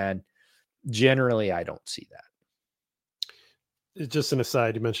 And generally, I don't see that. Just an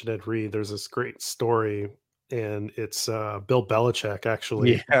aside, you mentioned Ed Reed. There's this great story, and it's Bill Belichick,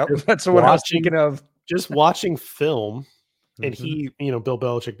 actually. Yeah, that's what I was thinking of. Just watching film, and he, Bill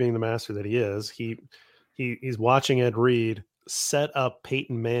Belichick being the master that he is, he's watching Ed Reed set up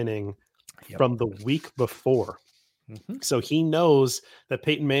Peyton Manning from the week before. So he knows that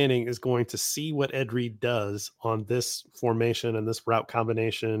Peyton Manning is going to see what Ed Reed does on this formation and this route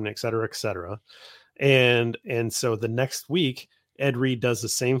combination, et cetera, et cetera. And so the next week, Ed Reed does the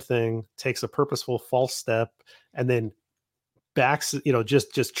same thing, takes a purposeful false step, and then backs,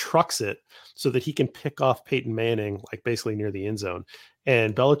 just trucks it so that he can pick off Peyton Manning, like basically near the end zone.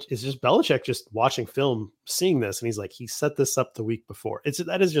 And it's just Belichick just watching film, seeing this, and he's like, he set this up the week before.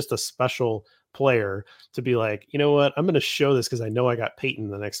 That is just a special player to be like, you know what, I'm going to show this because I know I got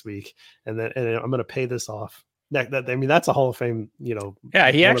Peyton the next week, and I'm going to pay this off. That's a Hall of Fame,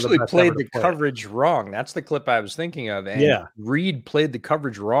 Yeah, he actually played the coverage wrong. That's the clip I was thinking of. And Reed played the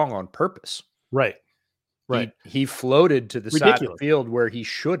coverage wrong on purpose. Right. He floated to the side of the field where he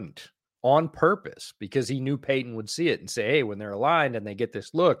shouldn't on purpose because he knew Peyton would see it and say, hey, when they're aligned and they get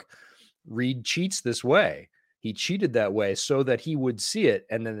this look, Reed cheats this way. He cheated that way so that he would see it.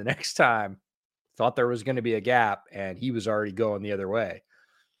 And then the next time thought there was going to be a gap and he was already going the other way.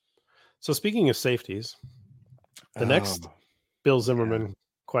 So speaking of safeties, the next Bill Zimmerman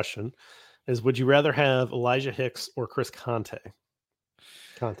question is, would you rather have Elijah Hicks or Chris Conte?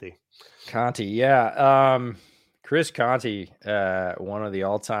 Conte, yeah. Chris Conte, one of the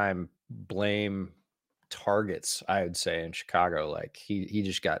all-time blame targets, I would say, in Chicago. Like he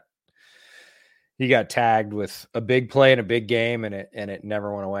got tagged with a big play in a big game, and it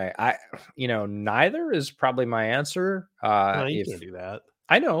never went away. Neither is probably my answer. You can't do that.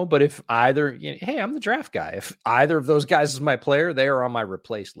 I know, but if either, hey, I'm the draft guy. If either of those guys is my player, they are on my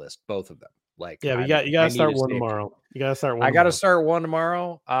replace list, both of them. Like, yeah, you got to start one tomorrow. You got to start one. I got to start one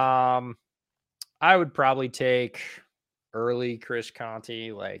tomorrow. I would probably take early Chris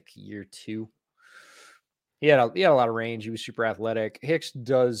Conte, like year 2. He had a lot of range. He was super athletic. Hicks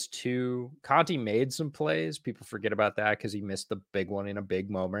does too. Conte made some plays. People forget about that because he missed the big one in a big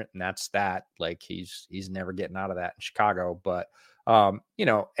moment, and that's that. Like he's never getting out of that in Chicago. But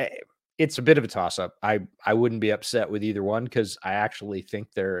it's a bit of a toss-up. I wouldn't be upset with either one because I actually think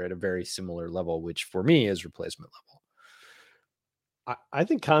they're at a very similar level, which for me is replacement level. I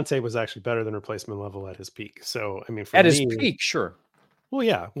think Conte was actually better than replacement level at his peak. So, I mean, his peak, sure. Well,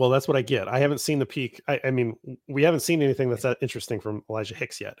 yeah. Well, that's what I get. I haven't seen the peak. I mean, we haven't seen anything that's that interesting from Elijah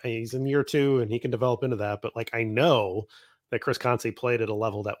Hicks yet. He's in year 2 and he can develop into that. But I know that Chris Conte played at a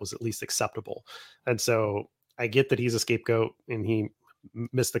level that was at least acceptable. And so I get that he's a scapegoat and he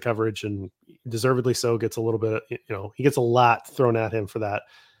missed the coverage, and deservedly so, gets a little bit, he gets a lot thrown at him for that.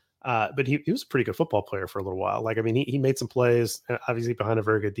 But he was a pretty good football player for a little while. He made some plays, obviously behind a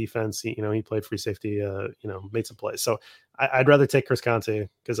very good defense. He played free safety, made some plays. So I'd rather take Chris Conte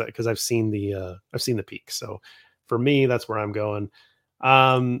because I've seen the peak. So for me, that's where I'm going.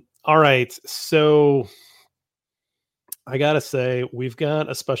 All right. So I got to say, we've got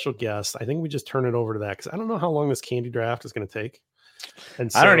a special guest. I think we just turn it over to that because I don't know how long this candy draft is going to take.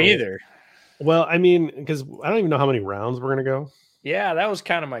 And so, I don't either. Well, I mean, because I don't even know how many rounds we're going to go. Yeah, that was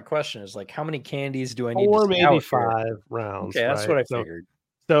kind of my question. Is how many candies do I need? 4, maybe 5 rounds. Okay, that's what I figured.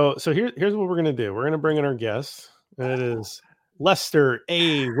 So here's what we're going to do. We're going to bring in our guest, and it is Lester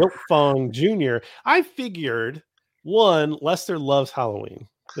A. Wiltfong Jr. I figured, one, Lester loves Halloween.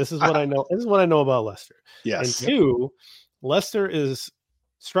 This is what I know. This is what I know about Lester. Yes. And two, Lester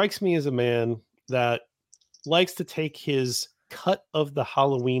strikes me as a man that likes to take his cut of the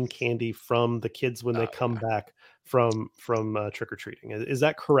Halloween candy from the kids when they come back from trick-or-treating. Is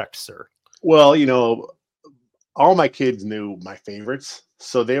that correct, sir? Well, all my kids knew my favorites,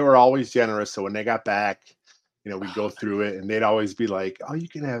 so they were always generous. So when they got back, we'd go through it, and they'd always be like, "Oh, you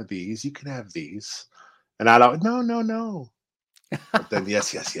can have these, you can have these," and I'd always, no. But then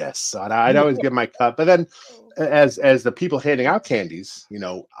yes. So I'd always get my cut. But then, as the people handing out candies,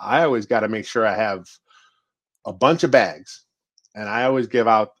 I always got to make sure I have a bunch of bags, and I always give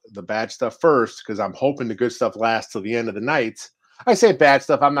out the bad stuff first because I'm hoping the good stuff lasts till the end of the night. I say bad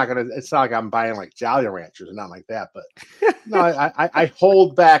stuff. It's not like I'm buying like Jolly Ranchers or not like that, but no, I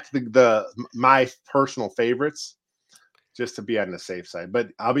hold back my personal favorites just to be on the safe side. But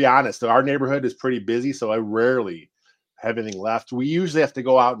I'll be honest, our neighborhood is pretty busy, so I rarely have anything left. We usually have to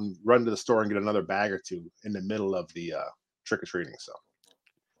go out and run to the store and get another bag or two in the middle of the trick-or-treating. So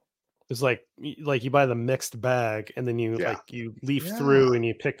it's like you buy the mixed bag and then you leaf through and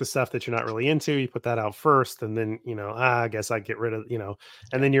you pick the stuff that you're not really into. You put that out first, and then I guess I get rid of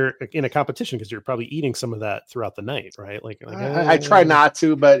and then you're in a competition because you're probably eating some of that throughout the night, right? I try not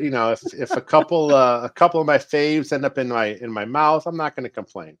to, but if a couple of my faves end up in my mouth, I'm not going to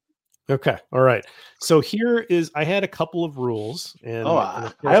complain. Okay. All right. So I had a couple of rules, and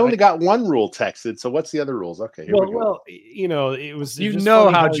I only got one rule texted. So what's the other rules? Okay. Well, it was,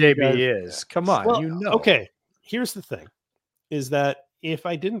 how JB is. Come on. Well, okay. Here's the thing is that if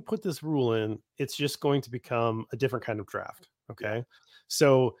I didn't put this rule in, it's just going to become a different kind of draft. Okay.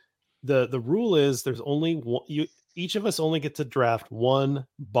 So the rule is there's only one, each of us only get to draft one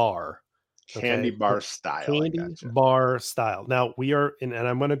bar. Candy bar style. Candy bar style. Now we are, and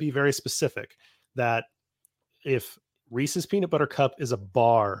I'm going to be very specific that if Reese's Peanut Butter Cup is a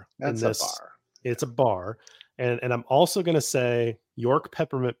bar, it's a bar. And I'm also going to say York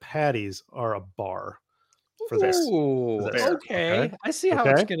Peppermint Patties are a bar for this. Okay. I see how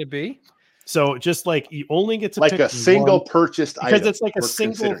it's going to be. So just like you only get to like pick a single one, purchased because item. It's like a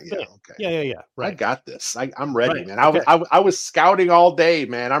single thing. Yeah. Right. I got this. I'm ready, man. I was scouting all day,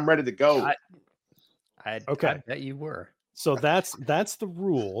 man. I'm ready to go. I bet you were. So that's the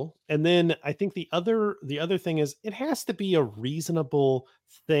rule. And then I think the other thing is it has to be a reasonable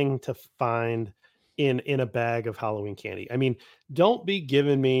thing to find in a bag of Halloween candy. I mean, don't be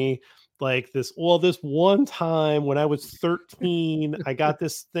giving me like this one time when I was 13, I got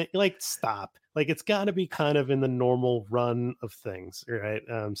this thing. Like, stop. Like, it's got to be kind of in the normal run of things, right?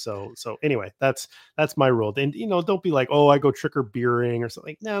 So anyway, that's my rule. And don't be like, oh, I go trick or beering or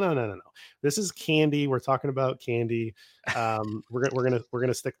something. No. This is candy. We're talking about candy. We're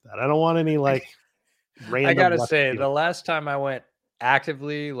gonna stick to that. I don't want any like random. I gotta say, the last time I went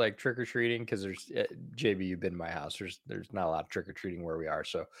actively like trick-or-treating, because there's JB, you've been to my house, there's not a lot of trick-or-treating where we are,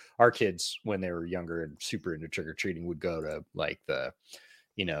 so our kids when they were younger and super into trick-or-treating would go to like the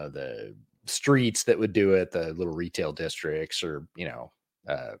streets that would do it, the little retail districts, or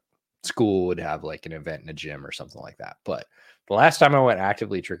school would have like an event in a gym or something like that. But the last time I went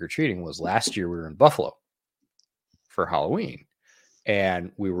actively trick-or-treating was last year. We were in Buffalo for Halloween.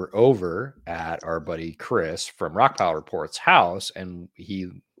 And we were over at our buddy Chris from Rock Pile Report's house, and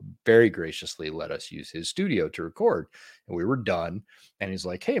he very graciously let us use his studio to record. And we were done. And he's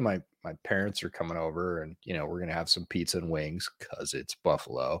like, hey, my parents are coming over, and we're gonna have some pizza and wings because it's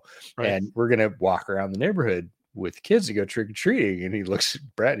Buffalo, right? And we're gonna walk around the neighborhood with kids to go trick-or-treating. And he looks at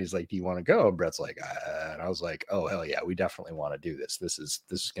Brett and he's like, do you want to go? And Brett's like, and I was like, oh hell yeah, we definitely want to do this. This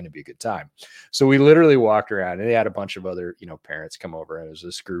is going to be a good time. So we literally walked around, and they had a bunch of other, parents come over, and it was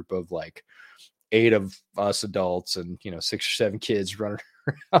this group of like 8 of us adults and, 6 or 7 kids running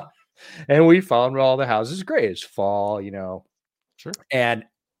around, and we found all the houses. Great. It's fall, Sure. And a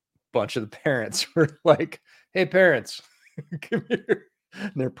bunch of the parents were like, hey parents, come here.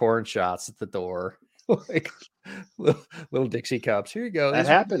 And they're pouring shots at the door. Like little Dixie cups. Here you go. That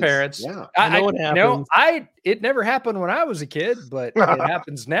happens. Parents. Yeah. I know what happens. It never happened when I was a kid, but it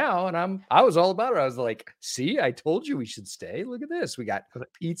happens now. And I was all about it. I was like, see, I told you we should stay. Look at this. We got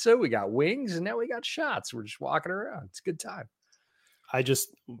pizza, we got wings, and now we got shots. We're just walking around. It's a good time. I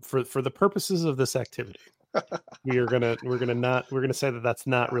just, for the purposes of this activity, we're gonna say that that's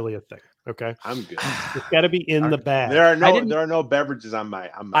not really a thing. Okay, I'm good. It's got to be in the bag. There are no beverages on my.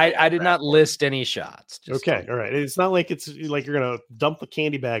 I did not list any shots. Okay, all right. It's not like it's like you're gonna dump the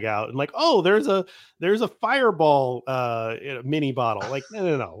candy bag out and like, oh, there's a Fireball mini bottle. Like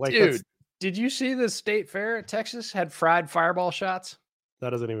no. Like, dude, did you see the state fair at Texas had fried Fireball shots?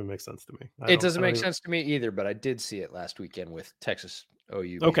 That doesn't even make sense to me. It doesn't make sense to me either. But I did see it last weekend with Texas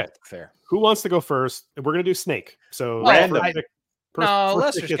OUB. Okay. Fair. Who wants to go first? We're going to do snake. So Random. No,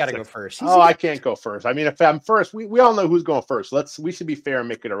 Lester's got to go first. I can't go first. I mean, if I'm first, we all know who's going first. We should be fair and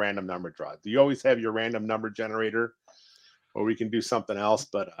make it a random number draw. Do you always have your random number generator, or we can do something else?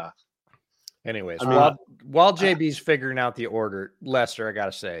 But anyways, while JB's figuring out the order, Lester, I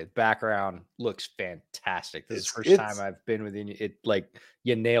gotta say, background looks fantastic. This is the first time I've been within you. It like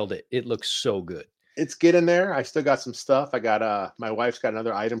you nailed it. It looks so good. It's getting there. I still got some stuff. I got my wife's got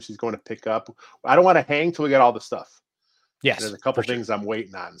another item she's going to pick up. I don't want to hang till we get all the stuff. Yes, there's a couple things I'm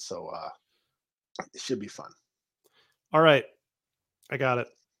waiting on, so it should be fun. All right, I got it.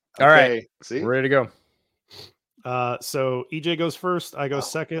 All right, see, we're ready to go. So EJ goes first. I go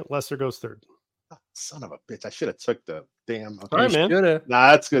second. Lester goes third. Oh, son of a bitch! I should have took the damn. Okay. All right, man.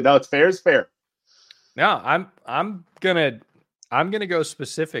 Nah, that's good. No, it's fair. It's fair. No, I'm gonna go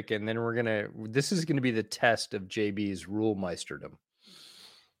specific, and then this is gonna be the test of JB's rule meisterdom.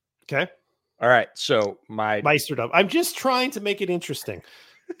 Okay. All right, so my meisterdom. I'm just trying to make it interesting,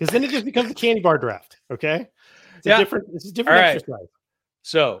 because then it just becomes a candy bar draft. Okay. It's a different exercise.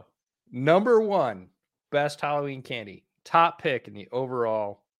 So number 1, best Halloween candy, top pick in the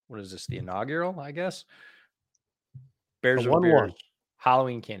overall. What is this? The inaugural, I guess. Bears of Bears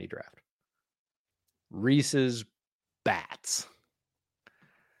Halloween candy draft. Reese's Bats.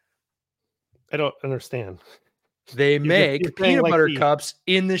 I don't understand. They make peanut butter cups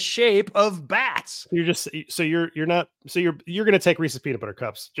in the shape of bats. You're going to take Reese's peanut butter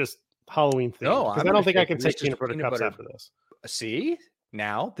cups, just Halloween thing. No, I don't think I can take peanut butter cups after this. See,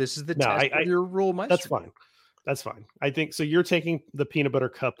 now this is the test of your rule meister. That's fine. I think so. You're taking the peanut butter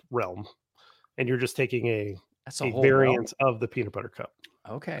cup realm, and you're just taking a variant of the peanut butter cup.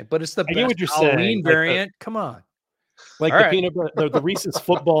 Okay, but it's the best Halloween variant. Come on. Like the peanut butter, the Reese's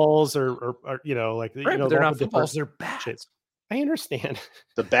footballs or they're not footballs, they're bats. Shapes. I understand.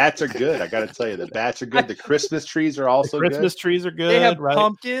 The bats are good. I got to tell you, the bats are good. The Christmas trees are also good. Christmas trees are good. They have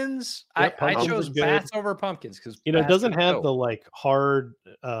pumpkins. Yep, I chose bats over pumpkins because it doesn't have the hard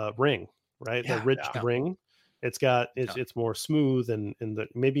ring, right? The rich ring. It's got it's more smooth and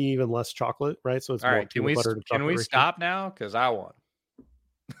maybe even less chocolate, right? So it's all more right. Can we stop now? Because I won.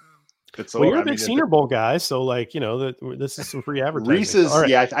 You're a big Senior Bowl guy, so this is some free advertising. Reese's,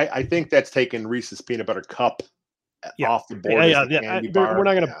 I think that's taking Reese's peanut butter cup off the board. We're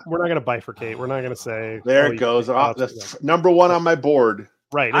not gonna bifurcate. We're not gonna say there it goes. Number 1 on my board.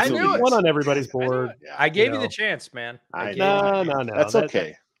 Right, I knew one on everybody's board. I gave you the chance, man. No. That's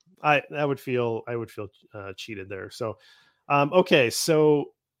okay. I would feel cheated there. So, okay, so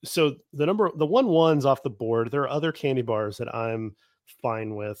the 1-1's off the board. There are other candy bars that I'm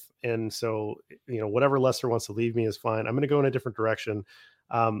fine with, and so whatever Lester wants to leave me is fine. I'm going to go in a different direction.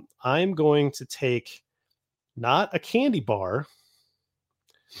 I'm going to take not a candy bar.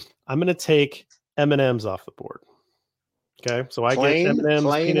 I'm going to take M&Ms off the board. Okay, so I get M&Ms.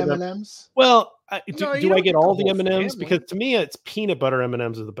 Plain M&Ms. Well, do I get all the M&Ms? Because to me, it's peanut butter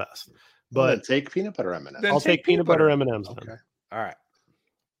M&Ms are the best. But take peanut butter M&Ms. I'll take peanut butter M&Ms. Okay. All right.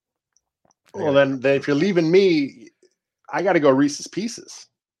 Well, then if you're leaving me, I got to go Reese's Pieces.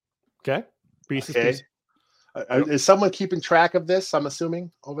 Okay. Reese's Pieces. Is someone keeping track of this? I'm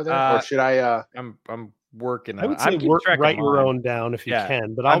assuming over there, or should I? I'm working. I would say write your own down if you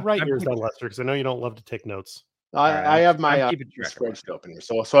can, but I'll write yours down, Lester, because I know you don't love to take notes. I have my spreadsheet open here,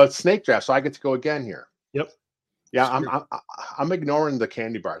 so it's snake draft, so I get to go again here. Yep. Yeah, I'm ignoring the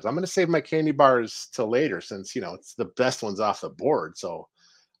candy bars. I'm going to save my candy bars till later, since it's the best ones off the board. So,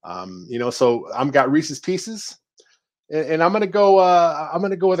 so I'm got Reese's Pieces. And I'm gonna go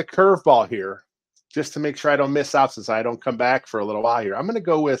with a curveball here, just to make sure I don't miss out, since I don't come back for a little while here. I'm gonna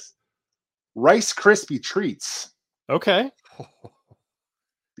go with Rice Krispie treats. Okay.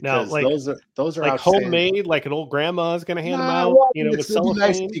 Now, those are like homemade, like an old grandma is going to hand them out. It's really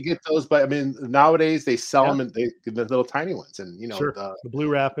nice to get those, but I mean, nowadays they sell them in the little tiny ones, and the blue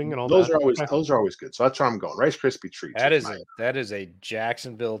wrapping and all those that. Those are always good. So that's where I'm going. Rice Krispie treats. That is a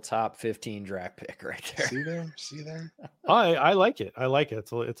Jacksonville top 15 draft pick right there. See there. I like it.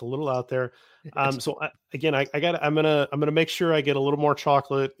 It's a little out there. So I'm gonna make sure I get a little more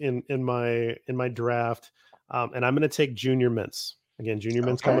chocolate in my draft, and I'm gonna take Junior Mints. Again, Junior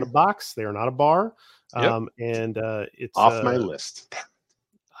Mints come in a box. They are not a bar. And it's off my list.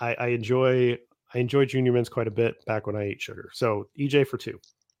 I enjoy Junior Mints quite a bit back when I ate sugar. So EJ for 2.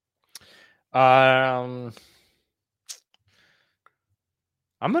 I'm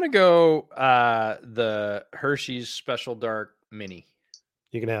gonna go the Hershey's Special Dark Mini.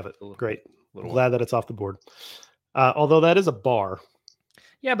 You can have it. Great. Glad that it's off the board. Although that is a bar.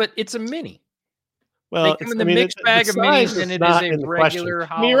 Yeah, but it's a mini. Well, they come in the mixed bag of minis, and it is a regular.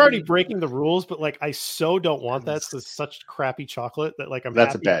 I mean, you're already breaking the rules, but like, I so don't want that. It's such crappy chocolate that like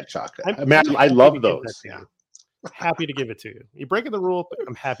That's happy. a bad chocolate. I love those. Yeah, happy to give it to you. You're breaking the rule, but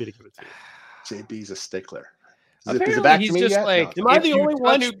I'm happy to give it to you. JB's a stickler. Is it back to me yet? Like, am I the only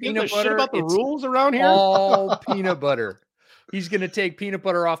one who gives a shit about the rules around here? All peanut butter. He's going to take peanut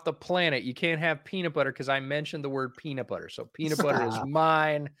butter off the planet. You can't have peanut butter because I mentioned the word peanut butter. So peanut butter is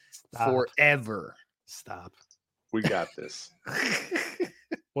mine forever. Stop. We got this.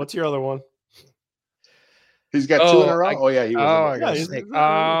 What's your other one? He's got two in a row. He was.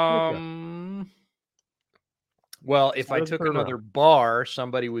 Well, if I took another bar,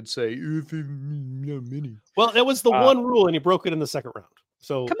 somebody would say, mini. Well, it was the one rule, and you broke it in the second round.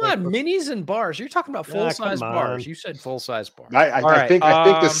 So come on, minis and bars. You're talking about full-size bars. You said full-size bar. I think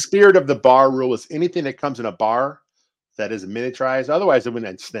the spirit of the bar rule is anything that comes in a bar that is miniaturized. Otherwise, it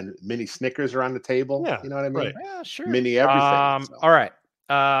wouldn't. Then mini Snickers are on the table. Yeah, you know what I mean? Right. Yeah, sure. Mini everything. So. All right.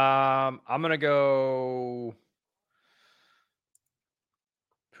 I'm gonna go.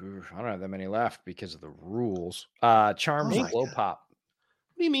 I don't have that many left because of the rules. Charms Blow Pop.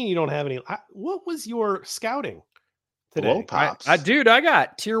 What do you mean you don't have any? What was your scouting today? Blow Pops. I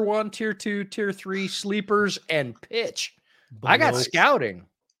got tier 1, tier 2, tier 3 sleepers and pitch. I got scouting.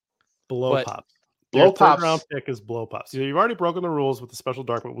 Blow Pops. Blow Pops. Third round pick is Blow Pops. So you've already broken the rules with the special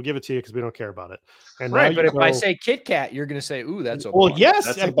dark, but we'll give it to you because we don't care about it. And right, but if I say Kit Kat, you're going to say, "Ooh, that's a well, bar. yes,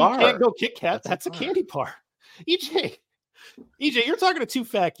 that's a bar. You can't go Kit Kat. That's a candy bar." EJ, you're talking to two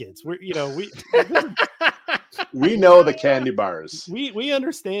fat kids. We know the candy bars. We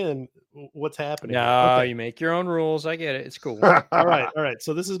understand what's happening. No, okay. You make your own rules. I get it. It's cool. All right.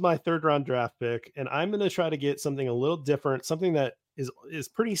 So this is my third round draft pick, and I'm going to try to get something a little different, something that is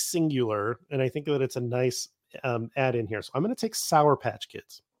pretty singular, and I think that it's a nice add in here. So I'm going to take Sour Patch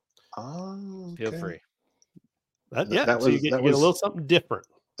Kids. Oh, okay. Feel free. So you get a little something different.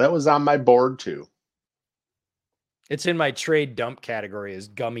 That was on my board too. It's in my trade dump category as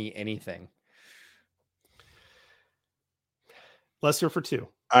gummy anything. Lester for two.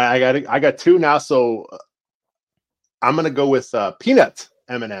 I got two now, so I'm gonna go with peanut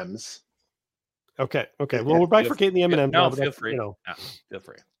M&Ms. Okay. Well, we're bifurcating the M&Ms. No, feel free. Feel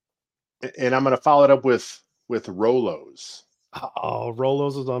free. And I'm gonna follow it up with Rolos. Oh,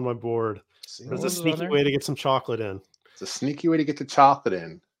 Rolos is on my board. There's a sneaky way to get some chocolate in. It's a sneaky way to get the chocolate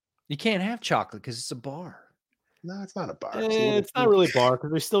in. You can't have chocolate because it's a bar. No, it's not a bar. It's not really a bar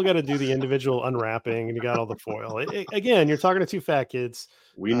because we still got to do the individual unwrapping, and you got all the foil. Again, you're talking to two fat kids.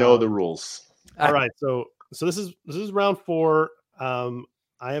 We know the rules. All right, so this is round 4. I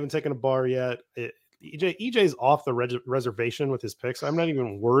haven't taken a bar yet. EJ's off the reservation with his picks. I'm not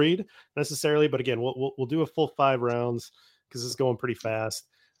even worried necessarily, but again, we'll do a full 5 rounds because it's going pretty fast.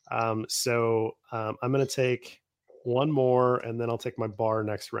 So I'm going to take one more, and then I'll take my bar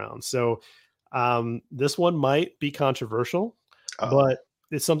next round. So. This one might be controversial, but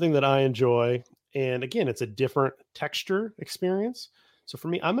it's something that I enjoy. And again, it's a different texture experience. So for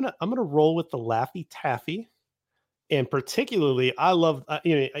me, I'm gonna roll with the Laffy Taffy, and particularly I love I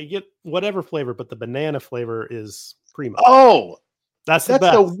get whatever flavor, but the banana flavor is primo. Oh, that's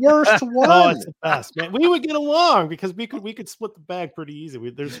the worst one. Oh, it's the best, man. We would get along because we could split the bag pretty easy.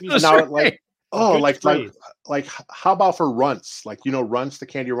 There's now like how about for runts? Like runts, the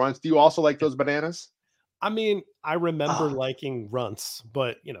candy runts. Do you also like those bananas? I mean, I remember liking runts,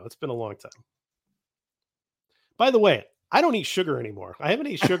 but it's been a long time. By the way, I don't eat sugar anymore. I haven't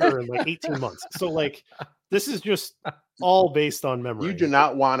eaten sugar in like 18 months. So like this is just all based on memory. You do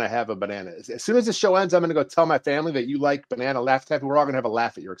not want to have a banana. As soon as the show ends, I'm gonna go tell my family that you like banana Laffy Taffy. We're all gonna have a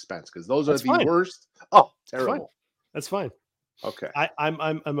laugh at your expense because those are the worst. Oh, terrible. That's fine. Okay.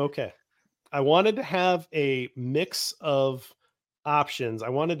 I'm okay. I wanted to have a mix of options. I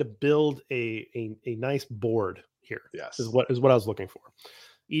wanted to build a nice board here. Yes, is what I was looking for.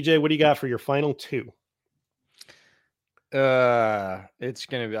 EJ, what do you got for your final 2? It's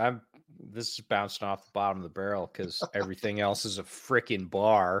gonna be. This is bouncing off the bottom of the barrel because everything else is a freaking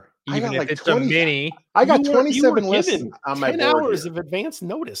bar. Even if it's a mini. I got 27 lists on my 10 board hours here. of advance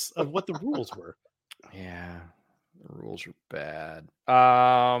notice of what the rules were. Yeah, the rules are bad.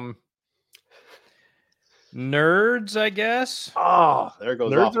 Nerds, I guess. Oh, there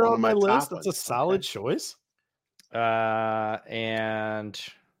goes. Nerds are on my list. That's a solid choice. And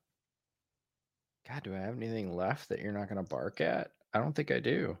God, do I have anything left that you're not going to bark at? I don't think I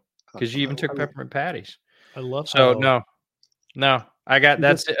do, because you even took peppermint patties. I love. So no, I got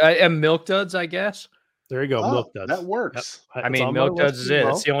that's it. And Milk Duds, I guess. There you go, Milk Duds. That works. Yep. I mean, Milk Duds is it.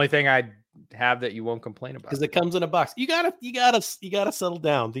 It's the only thing I have that you won't complain about? Because it comes in a box. You gotta settle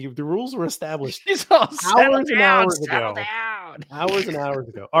down. The rules were established hours and hours ago. Hours and hours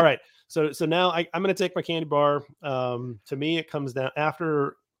ago. All right. So now I'm going to take my candy bar. To me, it comes down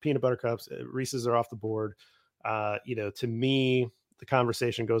after peanut butter cups. Reese's are off the board. To me, the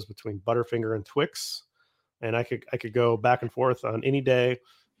conversation goes between Butterfinger and Twix, and I could go back and forth on any day.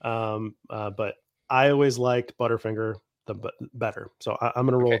 But I always liked Butterfinger better. So I'm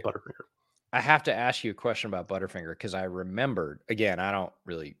going to roll with Butterfinger. I have to ask you a question about Butterfinger because I remembered, again, I don't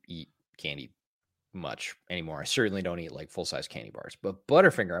really eat candy much anymore. I certainly don't eat like full-size candy bars, but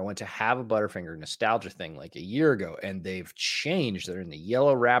Butterfinger, I went to have a Butterfinger nostalgia thing like a year ago, and they've changed. They're in the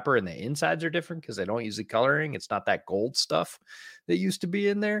yellow wrapper and the insides are different because they don't use the coloring. It's not that gold stuff that used to be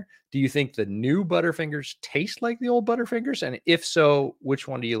in there. Do you think the new Butterfingers taste like the old Butterfingers? And if so, which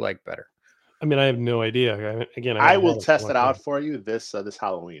one do you like better? I mean, I have no idea. I will test it out for you this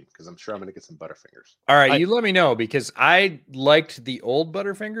Halloween because I'm sure I'm going to get some Butterfingers. All right, you let me know because I liked the old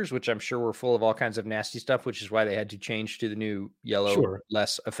Butterfingers, which I'm sure were full of all kinds of nasty stuff, which is why they had to change to the new yellow,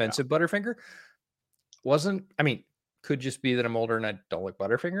 less offensive Butterfinger. Could just be that I'm older and I don't like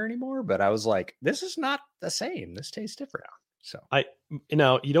Butterfinger anymore, but I was like, this is not the same. This tastes different. So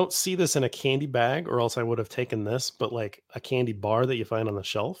you don't see this in a candy bag, or else I would have taken this, but like a candy bar that you find on the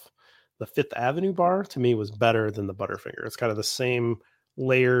shelf. The Fifth Avenue bar to me was better than the Butterfinger. It's kind of the same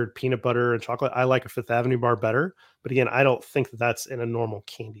layered peanut butter and chocolate. I like a Fifth Avenue bar better, but again, I don't think that's in a normal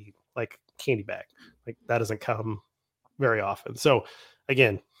candy bag. Like that doesn't come very often. So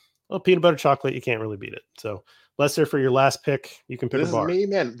again, peanut butter chocolate, you can't really beat it. So Lester, for your last pick, you can pick a bar. This is me,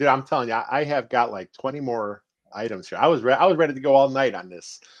 man. Dude, I'm telling you, I have got like 20 more items here. I was ready to go all night on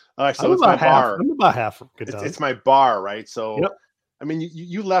this. So it's my bar. I'm about half. It's my bar, right? So. Yep. I mean,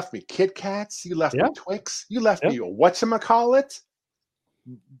 you left me Kit Kats, you left me Twix, you left me whatchamacallit.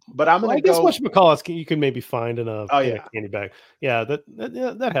 But I'm going to go. Whatchamacallit you can maybe find in a candy bag. Yeah,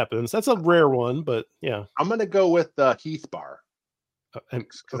 that happens. That's a rare one, but yeah. I'm going to go with the Heath bar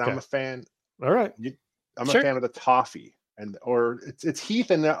because I'm a fan. All right, I'm a fan of the toffee, or it's Heath,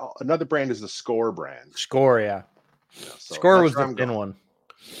 and another brand is the Score brand. Score, yeah. Score was the thin one.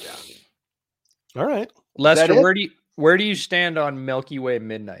 Yeah. All right, Lester, where do you stand on Milky Way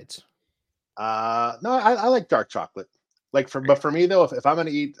Midnights? No, I like dark chocolate. But for me though, if I'm going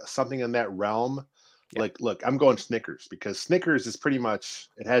to eat something in that realm, look, I'm going Snickers because Snickers is pretty much,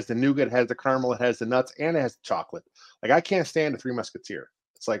 it has the nougat, it has the caramel, it has the nuts, and it has the chocolate. Like I can't stand a Three Musketeer.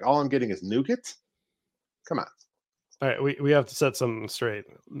 It's like all I'm getting is nougat. Come on. All right, we have to set something straight.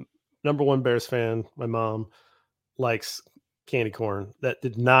 Number one Bears fan, my mom likes candy corn that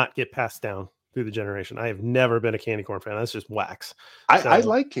did not get passed down through the generation. I have never been a candy corn fan. That's just wax. I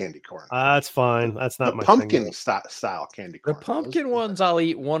like candy corn. That's fine. That's not my pumpkin thing, style candy corn. The pumpkin ones I'll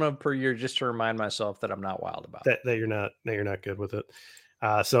eat one of per year just to remind myself that I'm not wild about. That you're not good with it.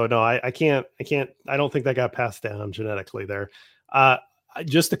 So no, I can't. I don't think that got passed down genetically there.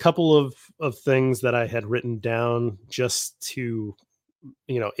 Just a couple of things that I had written down just to,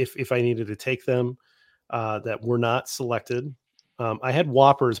 if I needed to take them, that were not selected. I had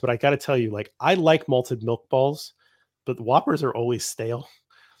Whoppers, but I got to tell you, I like malted milk balls, but the Whoppers are always stale.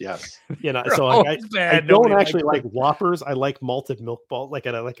 Yes. So I don't actually like Whoppers. I like malted milk balls, like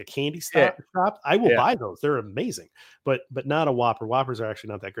at a candy shop. I will buy those. They're amazing, but not a Whopper. Whoppers are actually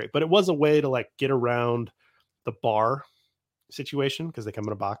not that great, but it was a way to get around the bar situation because they come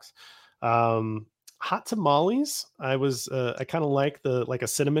in a box. Hot tamales. I kind of like a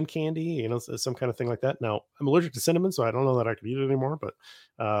cinnamon candy, some kind of thing like that. Now I'm allergic to cinnamon, so I don't know that I could eat it anymore, but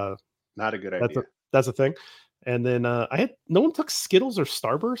not a good idea. That's a thing. And then no one took Skittles or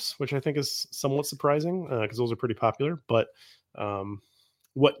Starburst, which I think is somewhat surprising because those are pretty popular. But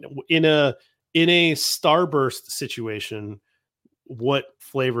what in a Starburst situation, what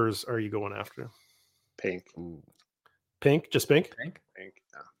flavors are you going after? Pink. Ooh. Pink, just pink. Pink.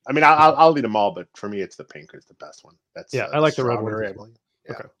 No. I mean, I'll eat them all, but for me, it's the pink is the best one. That's I like the red one.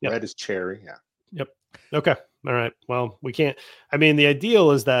 Yeah. Okay. Yep. Red is cherry. Yeah. Yep. Okay. All right. Well, we can't. I mean, the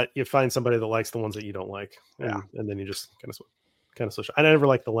ideal is that you find somebody that likes the ones that you don't like, and then you just kind of switch. I never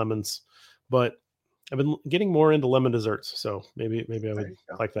like the lemons, but I've been getting more into lemon desserts, so maybe I would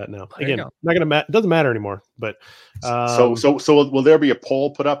like that now. Again, not gonna it doesn't matter anymore. But so will there be a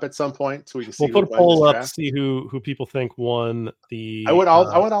poll put up at some point so we can see? We'll put a poll up to see who people think won the. I went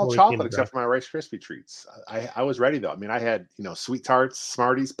all chocolate except for my Rice Krispie treats. I was ready though. I mean, I had Sweet Tarts,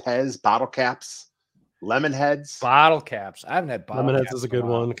 Smarties, Pez, Bottle Caps, Lemon Heads. Bottle Caps. I haven't had Bottle Lemon Caps Heads is a good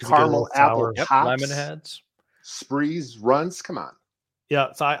one. Caramel apple pops. Lemon Heads. Sprees runs. Come on.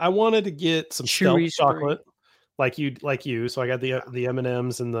 Yeah, so I wanted to get some stealth chocolate, like you. So I got the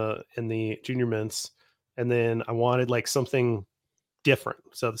M&Ms and the Junior Mints, and then I wanted like something different.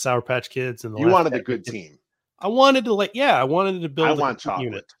 So the Sour Patch Kids and you wanted the good team. I wanted to I wanted to build. I want chocolate.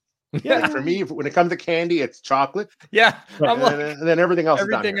 Unit. Yeah, like for me, when it comes to candy, it's chocolate. Yeah, and then everything else.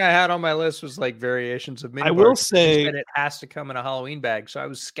 Everything I had on my list was like variations of mini. I will say, and it has to come in a Halloween bag, so I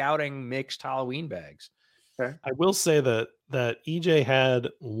was scouting mixed Halloween bags. Okay. I will say that EJ had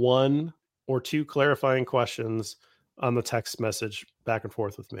 1 or 2 clarifying questions on the text message back and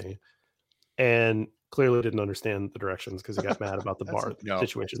forth with me, and clearly didn't understand the directions because he got mad about the bar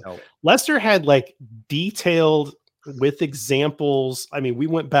situation. Lester had like detailed with examples. I mean, we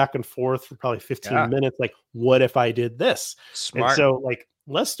went back and forth for probably 15 minutes. Like, what if I did this? Smart. And so like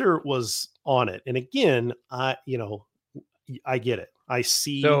Lester was on it. And again, I get it. I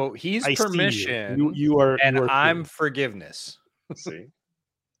see. So he's permission. You are, and you are I'm forgiveness. See,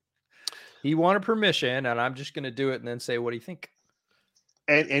 he wanted permission, and I'm just going to do it and then say, what do you think?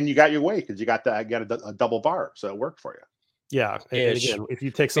 And you got your way because you got a double bar, so it worked for you. Yeah, and again, if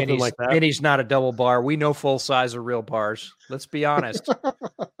you take something like that, Mini's not a double bar. We know full size are real bars. Let's be honest.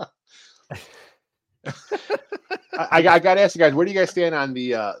 I got to ask you guys, where do you guys stand on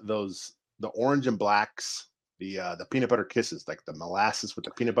the orange and blacks, the peanut butter kisses, like the molasses with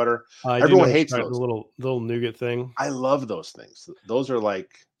the peanut butter? Everyone hates those. The little nougat thing. I love those things. Those are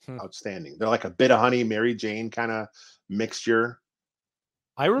like outstanding. They're like a bit of honey, Mary Jane kind of mixture.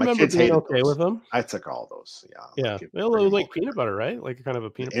 I remember being okay with them. I took all those. Yeah. Well, it was like peanut butter, right? Like kind of a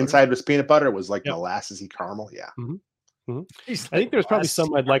peanut butter. Inside was peanut butter. It was like molassesy caramel. Yeah. Mm-hmm. Mm-hmm. I think there's probably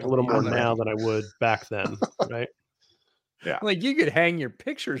some I'd like a little more now than I would back then. Right. Yeah. Like you could hang your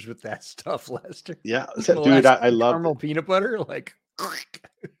pictures with that stuff, Lester. Yeah. Dude, I love caramel peanut butter. Like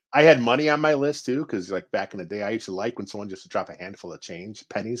I had money on my list too, because like back in the day, I used to like when someone just would drop a handful of change,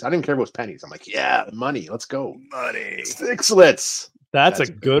 pennies. I didn't care if it was pennies. I'm like, yeah, money. Let's go. Money. Sixlets. That's a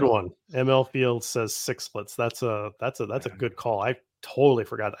good one. ML Field says sixlets. That's a good call. I totally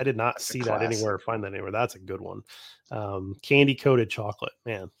forgot. I did not see that anywhere or find that anywhere. That's a good one. Candy coated chocolate,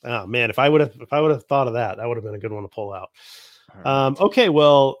 man. Oh man, if I would have thought of that, that would have been a good one to pull out. Okay,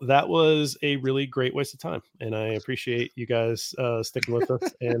 well, that was a really great waste of time, and I appreciate you guys sticking with us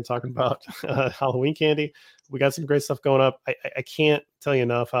and talking about Halloween candy. We got some great stuff going up. I can't tell you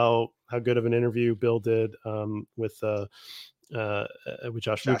enough how good of an interview Bill did with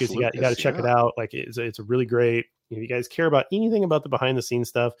Josh Lucas. You got to check it out. Like it's a really great. If you guys care about anything about the behind the scenes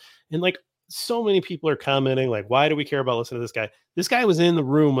stuff, and like so many people are commenting, like, why do we care about listening to this guy? This guy was in the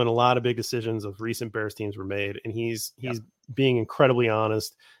room when a lot of big decisions of recent Bears teams were made, and he's being incredibly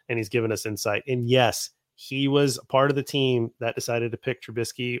honest, and he's given us insight. And yes, he was a part of the team that decided to pick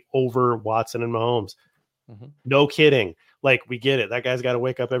Trubisky over Watson and Mahomes. Mm-hmm. No kidding. Like, we get it. That guy's got to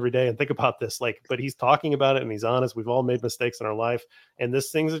wake up every day and think about this. Like, but he's talking about it and he's honest. We've all made mistakes in our life, and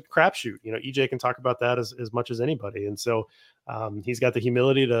this thing's a crapshoot. You know, EJ can talk about that as much as anybody. And so he's got the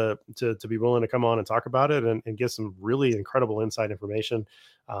humility to be willing to come on and talk about it and give some really incredible inside information.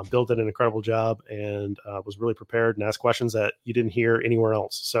 Bill did an incredible job and was really prepared and asked questions that you didn't hear anywhere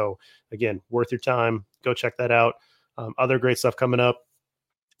else. So again, worth your time. Go check that out. Other great stuff coming up.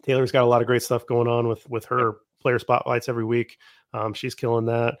 Taylor's got a lot of great stuff going on with her player spotlights every week. She's killing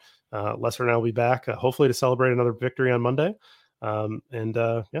that. Lester and I will be back, hopefully to celebrate another victory on Monday.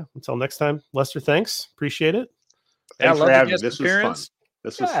 Until next time, Lester, thanks. Appreciate it. Thanks for having me. This was fun.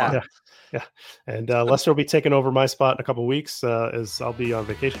 This was fun. Yeah. And Lester will be taking over my spot in a couple of weeks as I'll be on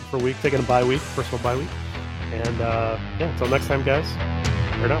vacation for a week, taking a bye week, personal bye week. And until next time, guys,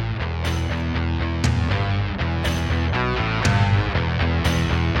 fair enough.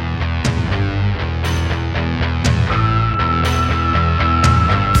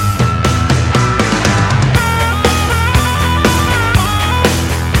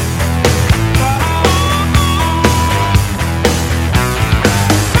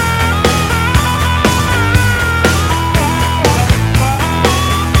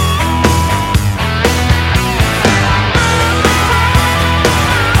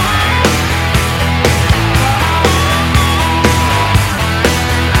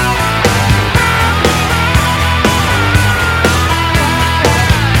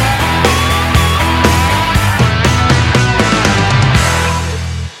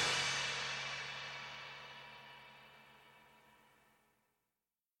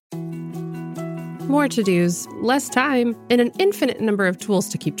 More to-dos, less time, and an infinite number of tools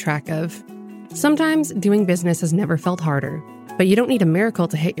to keep track of. Sometimes doing business has never felt harder, but you don't need a miracle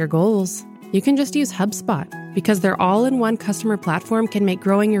to hit your goals. You can just use HubSpot, because their all-in-one customer platform can make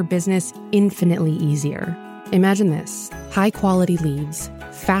growing your business infinitely easier. Imagine this: high-quality leads,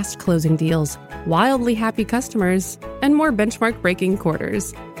 fast closing deals, wildly happy customers, and more benchmark-breaking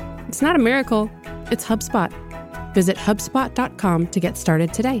quarters. It's not a miracle, it's HubSpot. Visit HubSpot.com to get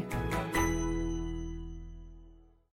started today.